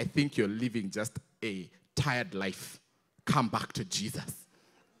is that I think you're living just a tired life. Come back to Jesus.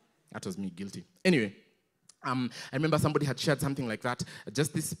 That was me, guilty. Anyway, I remember somebody had shared something like that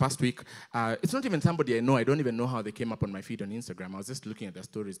just this past week. It's not even somebody I know. I don't even know how they came up on my feed on Instagram. I was just looking at their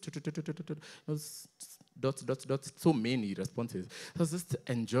stories. It was dots, so many responses. I was just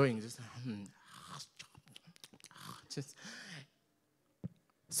enjoying, just.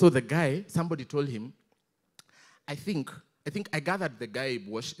 So the guy, somebody told him, I gathered the guy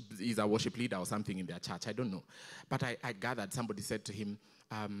is a worship leader or something in their church. I don't know. But I gathered somebody said to him,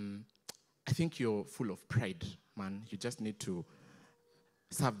 I think you're full of pride, man. You just need to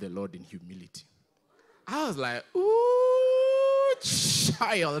serve the Lord in humility. I was like, ooh,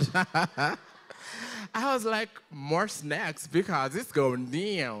 child. I was like, more snacks because it's going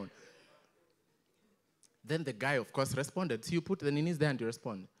down. Then the guy, of course, responded. So you put the ninis there and you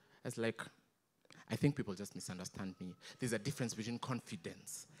respond. I was like, I think people just misunderstand me. There's a difference between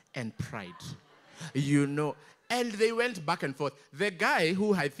confidence and pride. you know. And they went back and forth. The guy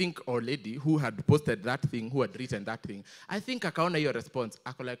who I think, or lady, who had posted that thing, who had written that thing, I think akaona your response.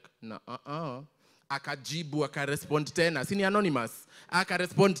 Ako like, no, akajibu, akarespond tena. Sini anonymous.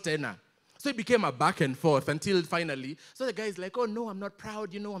 Akarespond tena. So it became a back and forth until finally, so the guy is like, oh no, I'm not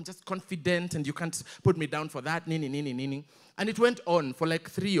proud, I'm just confident and you can't put me down for that, nini, nini, nini. And it went on for like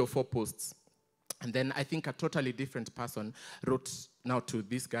 3 or 4 posts. And then I think a totally different person wrote now to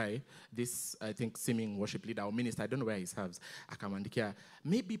this guy, this, I think, seeming worship leader or minister, I don't know where he serves, akamandikia,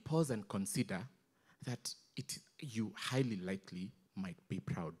 maybe pause and consider that you highly likely might be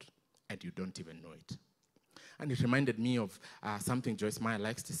proud and you don't even know it. And it reminded me of something Joyce Meyer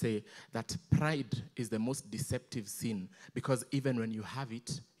likes to say, that pride is the most deceptive sin because even when you have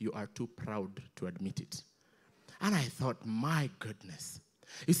it, you are too proud to admit it. And I thought, my goodness.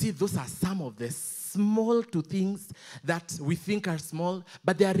 You see, those are some of the small things that we think are small,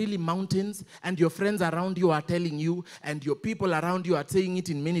 but they are really mountains, and your friends around you are telling you, and your people around you are saying it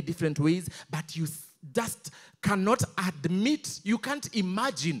in many different ways, but you just cannot admit, you can't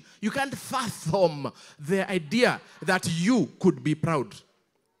imagine, you can't fathom the idea that you could be proud.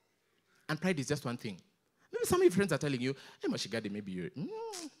 And pride is just one thing. Maybe some of your friends are telling you, hey, Mwashigadi, maybe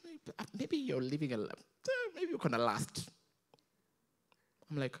you're living a life, maybe you're going to last.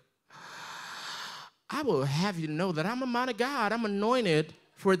 I'm like, I will have you know that I'm a man of God. I'm anointed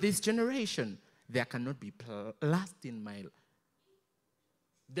for this generation. There cannot be last in my life.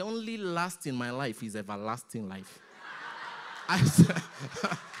 The only last in my life is everlasting life.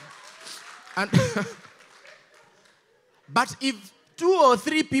 But if 2 or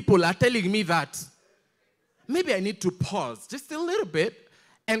 3 people are telling me that, maybe I need to pause just a little bit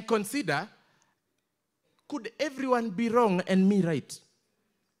and consider, could everyone be wrong and me right?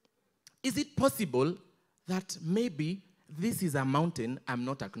 Is it possible that maybe this is a mountain I'm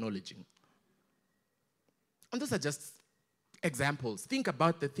not acknowledging? And those are just examples. Think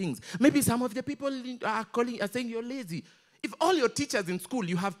about the things. Maybe some of the people are saying you're lazy. If all your teachers in school,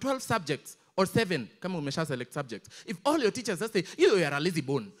 you have 12 subjects or 7, come on, Mesha select subjects. If all your teachers just say, you're a lazy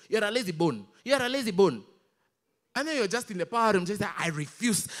bone, you're a lazy bone, you're a lazy bone, and then you're just in the power room, just say, I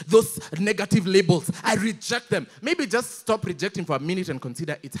refuse those negative labels. I reject them. Maybe just stop rejecting for a minute and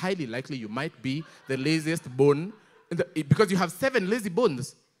consider it's highly likely you might be the laziest bone because you have 7 lazy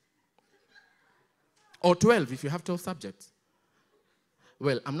bones. Or 12 if you have 12 subjects.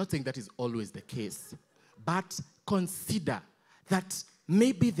 Well, I'm not saying that is always the case, but consider that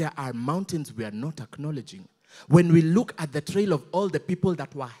maybe there are mountains we are not acknowledging. When we look at the trail of all the people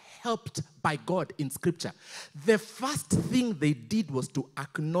that were helped by God in Scripture, the first thing they did was to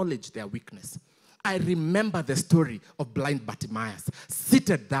acknowledge their weakness. I remember the story of blind Bartimaeus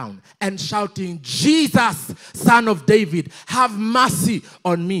seated down and shouting, Jesus, Son of David, have mercy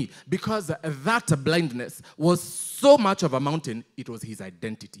on me. Because that blindness was so much of a mountain, it was his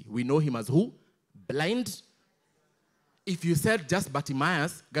identity. We know him as who? Blind. If you said just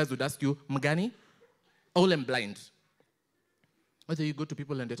Bartimaeus, guys would ask you, Mgani? All am blind. Whether you go to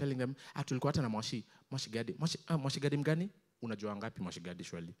people and they're telling them, tulikuwa hata na Mwashigadi. Mwashigadi mgani? Unajua ngapi Mwashigadi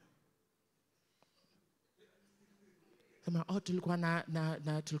shwali? Tulikuwa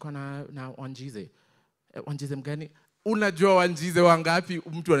na Wanjize. Wanjize mgani? Unajua Wanjize wangapi?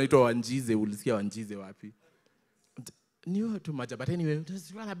 Mtu anaitwa Wanjize, ulisikia Wanjize wapi? Knew too much, but anyway,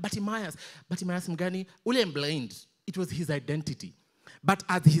 Bartimaeus mgani? Ule blind. It was his identity. But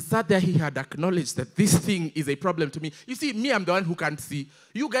as he sat there, he had acknowledged that this thing is a problem to me. You see, me, I'm the one who can't see.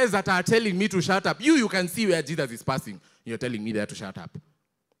 You guys that are telling me to shut up, you can see where Jesus is passing. You're telling me there to shut up.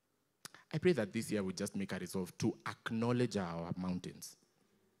 I pray that this year we just make a resolve to acknowledge our mountains.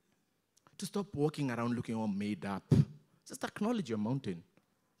 To stop walking around looking all made up. Just acknowledge your mountain.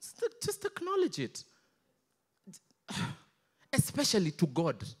 Just acknowledge it. Especially to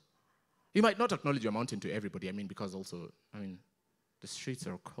God. You might not acknowledge your mountain to everybody, because also, the streets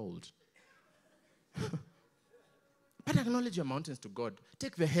are cold. But acknowledge your mountains to God.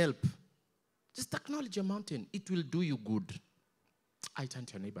 Take the help. Just acknowledge your mountain. It will do you good. I turn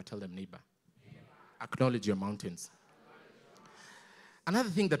to your neighbor, tell them, neighbor, acknowledge your mountains. Another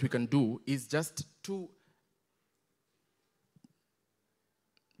thing that we can do is just to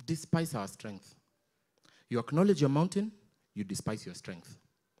despise our strength. You acknowledge your mountain, you despise your strength.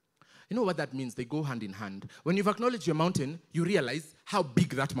 You know what that means? They go hand in hand. When you've acknowledged your mountain, you realize how big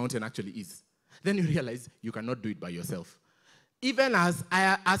that mountain actually is. Then you realize you cannot do it by yourself. Even as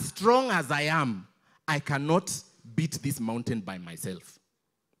strong as I am, I cannot beat this mountain by myself.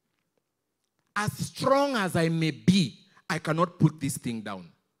 As strong as I may be, I cannot put this thing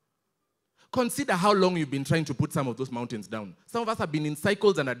down. Consider how long you've been trying to put some of those mountains down. Some of us have been in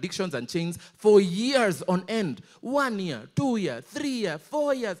cycles and addictions and chains for years on end. 1 year, 2 years, 3 years,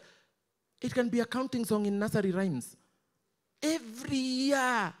 4 years. It can be a counting song in nursery rhymes. Every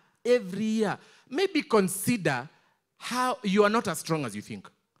year. Maybe consider how you are not as strong as you think.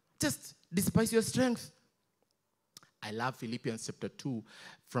 Just despise your strength. I love Philippians chapter 2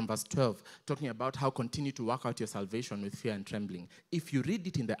 from verse 12, talking about how continue to work out your salvation with fear and trembling. If you read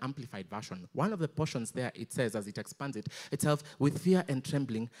it in the Amplified Version, one of the portions there, it says, as it expands it, itself, with fear and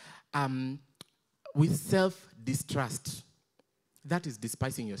trembling, with self-distrust. That is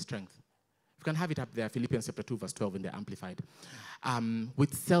despising your strength. You can have it up there, Philippians chapter 2, verse 12 in the Amplified.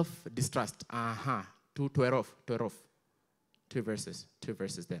 With self-distrust. Two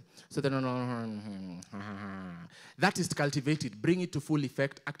verses there. So then, that is to cultivate it, bring it to full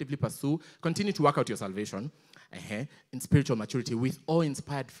effect, actively pursue, continue to work out your salvation in spiritual maturity with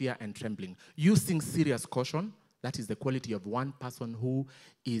awe-inspired fear and trembling, using serious caution. That is the quality of one person who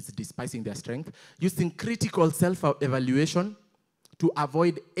is despising their strength, using critical self-evaluation to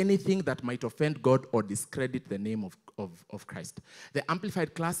avoid anything that might offend God or discredit the name of Christ. The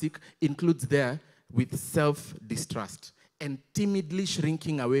Amplified Classic includes there with self-distrust and timidly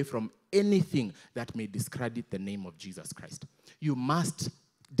shrinking away from anything that may discredit the name of Jesus Christ. You must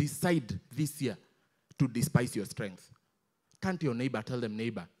decide this year to despise your strength. Turn to your neighbor, tell them,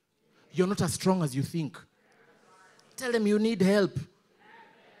 neighbor, you're not as strong as you think. Tell them you need help.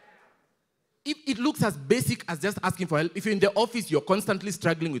 If it looks as basic as just asking for help, if you're in the office, you're constantly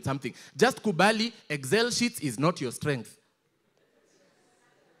struggling with something, just kubali, Excel sheets is not your strength.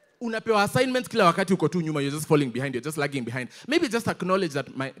 Unapewa assignments kila wakati uko tu nyuma, you're just falling behind, you're just lagging behind. Maybe just acknowledge that,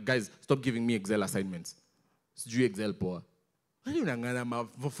 guys, stop giving me Excel assignments. Sijui Excel poa. Unangana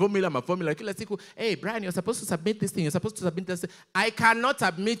formula kila siku. Hey, Bryan, you're supposed to submit this thing, you're supposed to submit this thing. I cannot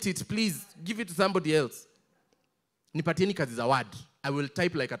submit it, please. Give it to somebody else. Nipatieni kazi za word. I will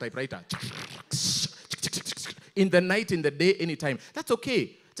type like a typewriter. In the night, in the day, anytime. That's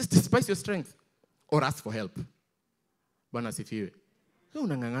okay. Just despise your strength. Or ask for help. Bwana sifiwe.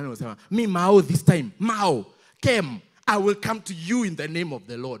 Me Mao this time. Mao. Kem. I will come to you in the name of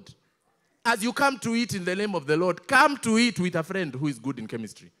the Lord. As you come to it in the name of the Lord, come to it with a friend who is good in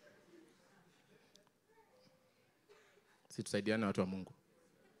chemistry. Situsaidiana watu wa Mungu.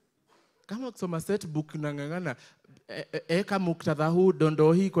 Kama kusoma set book unangangana eka muktadha huu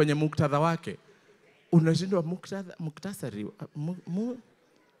dondo hii kwenye muktadha wake. Unashindwa muktasari.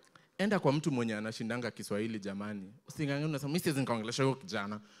 Enda kwa mtu mwenye anashindanga Kiswahili jamani. Usingangana unasema mimi siwezi nikaongelesha huyo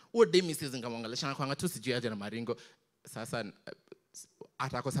kijana. Huyo demi siwezi nikaongelesha kwa tu sijui aje na maringo. Sasa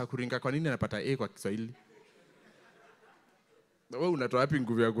atakosa kuringa, kwa nini anapata A kwa Kiswahili? Wewe unatoa wapi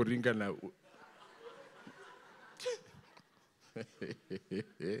nguvu ya kuringa na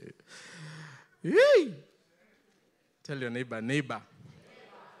Tell your neighbor,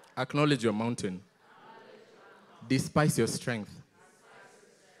 acknowledge your mountain. Despise your strength.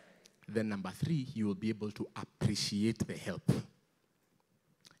 Then number 3, you will be able to appreciate the help.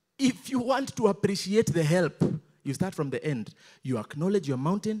 If you want to appreciate the help, you start from the end. You acknowledge your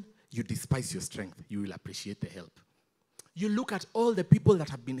mountain, you despise your strength. You will appreciate the help. You look at all the people that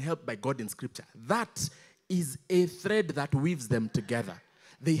have been helped by God in Scripture. That is a thread that weaves them together.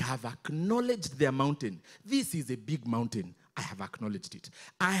 They have acknowledged their mountain. This is a big mountain. I have acknowledged it.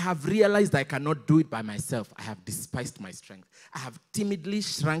 I have realized I cannot do it by myself. I have despised my strength. I have timidly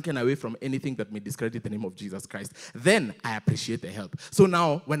shrunken away from anything that may discredit the name of Jesus Christ. Then I appreciate the help. So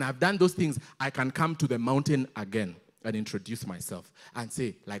now, when I've done those things, I can come to the mountain again and introduce myself and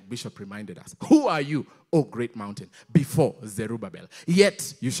say, like Bishop reminded us, who are you, O great mountain? Before Zerubbabel.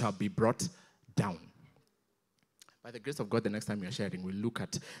 Yet you shall be brought down. By the grace of God, the next time we are sharing, we'll look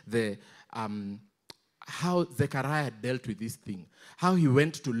at the how Zechariah dealt with this thing, how he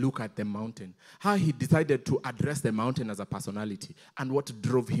went to look at the mountain, how he decided to address the mountain as a personality, and what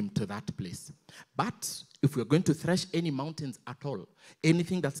drove him to that place. But if we're going to thresh any mountains at all,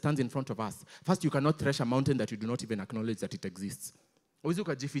 anything that stands in front of us, first, you cannot thresh a mountain that you do not even acknowledge that it exists. Uwezi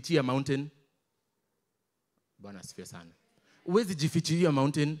ukajifichia mountain. Bwana asifiwe sana. Uwezi jifichia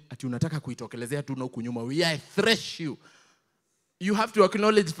mountain ati unataka kuitokelezea tu na huku nyuma. We are thresh you. You have to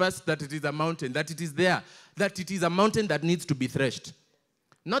acknowledge first that it is a mountain, that it is there, that it is a mountain that needs to be threshed.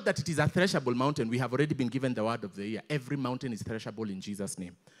 Not that it is a threshable mountain. We have already been given the word of the year. Every mountain is threshable in Jesus'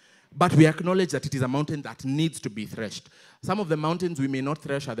 name. But we acknowledge that it is a mountain that needs to be threshed. Some of the mountains we may not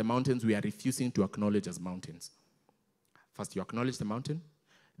thresh are the mountains we are refusing to acknowledge as mountains. First, you acknowledge the mountain.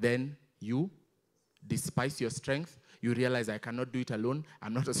 Then you despise your strength. You realize I cannot do it alone.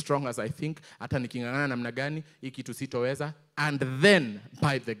 I'm not as strong as I think. Hata nikingangana namna gani, hii kitu sitoweza. And then,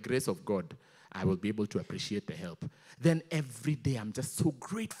 by the grace of God, I will be able to appreciate the help. Then every day I'm just so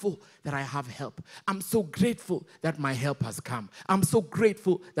grateful that I have help. I'm so grateful that my help has come. I'm so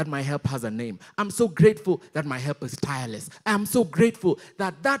grateful that my help has a name. I'm so grateful that my help is tireless. I'm so grateful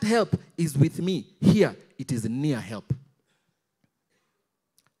that that help is with me. Here, it is near help.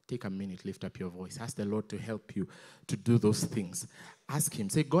 Take a minute, lift up your voice. Ask the Lord to help you to do those things. Ask him,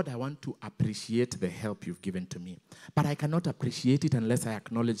 say, God, I want to appreciate the help you've given to me. But I cannot appreciate it unless I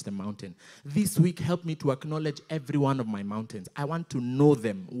acknowledge the mountain. This week, help me to acknowledge every one of my mountains. I want to know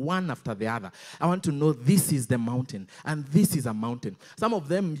them one after the other. I want to know this is the mountain and this is a mountain. Some of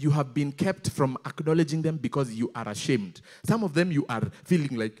them you have been kept from acknowledging them because you are ashamed. Some of them you are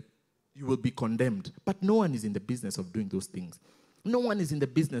feeling like you will be condemned. But no one is in the business of doing those things. No one is in the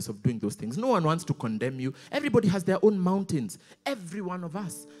business of doing those things. No one wants to condemn you. Everybody has their own mountains. Every one of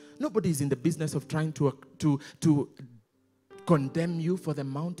us. Nobody is in the business of trying to condemn you for the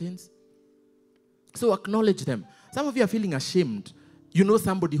mountains. So acknowledge them. Some of you are feeling ashamed. You know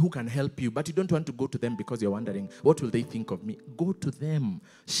somebody who can help you, but you don't want to go to them because you're wondering, what will they think of me? Go to them.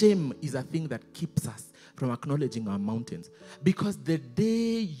 Shame is a thing that keeps us from acknowledging our mountains. Because the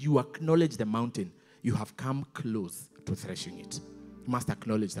day you acknowledge the mountain, you have come close to threshing it. You must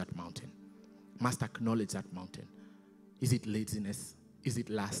acknowledge that mountain. You must acknowledge that mountain. Is it laziness? Is it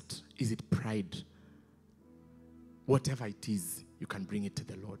lust? Is it pride? Whatever it is, you can bring it to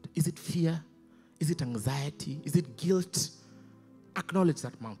the Lord. Is it fear? Is it anxiety? Is it guilt? Acknowledge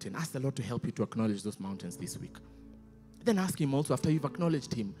that mountain. Ask the Lord to help you to acknowledge those mountains this week. Then ask him also, after you've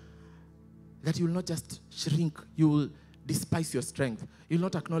acknowledged him, that you will not just shrink, you will despise your strength. You'll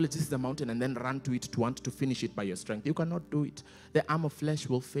not acknowledge this is a mountain and then run to it to want to finish it by your strength. You cannot do it. The arm of flesh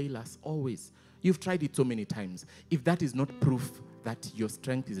will fail us always. You've tried it so many times. If that is not proof that your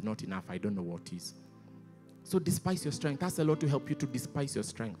strength is not enough, I don't know what is. So despise your strength. Ask the Lord to help you to despise your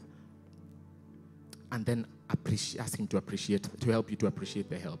strength. And then ask him to help you to appreciate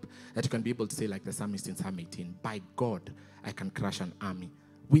the help. That you can be able to say like the psalmist in Psalm 18, by God, I can crush an army.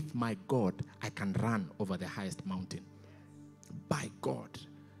 With my God, I can run over the highest mountain. By God,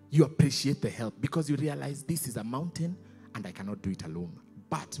 you appreciate the help because you realize this is a mountain and I cannot do it alone.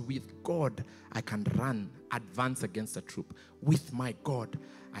 But with God, I can advance against a troop. With my God,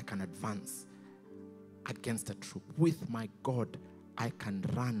 I can advance against a troop. With my God, I can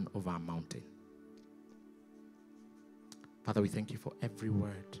run over a mountain. Father, we thank you for every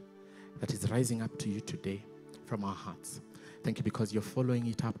word that is rising up to you today from our hearts. Thank you because you're following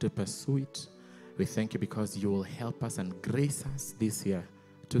it up to pursue it. We thank you because you will help us and grace us this year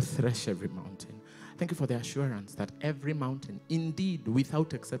to thresh every mountain. Thank you for the assurance that every mountain, indeed,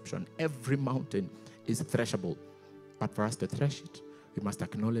 without exception, every mountain is threshable. But for us to thresh it, we must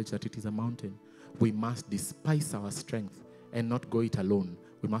acknowledge that it is a mountain. We must despise our strength and not go it alone.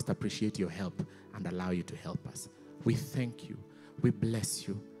 We must appreciate your help and allow you to help us. We thank you. We bless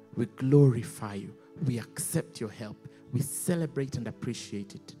you. We glorify you. We accept your help. We celebrate and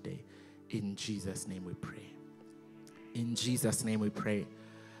appreciate it today. In Jesus' name we pray. In Jesus' name we pray.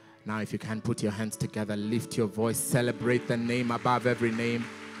 Now if you can put your hands together, lift your voice, celebrate the name above every name.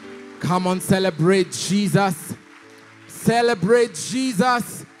 Come on, celebrate Jesus. Celebrate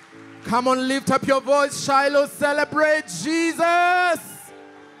Jesus. Come on, lift up your voice, Shiloh. Celebrate Jesus.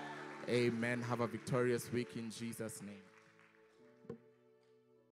 Amen. Have a victorious week in Jesus' name.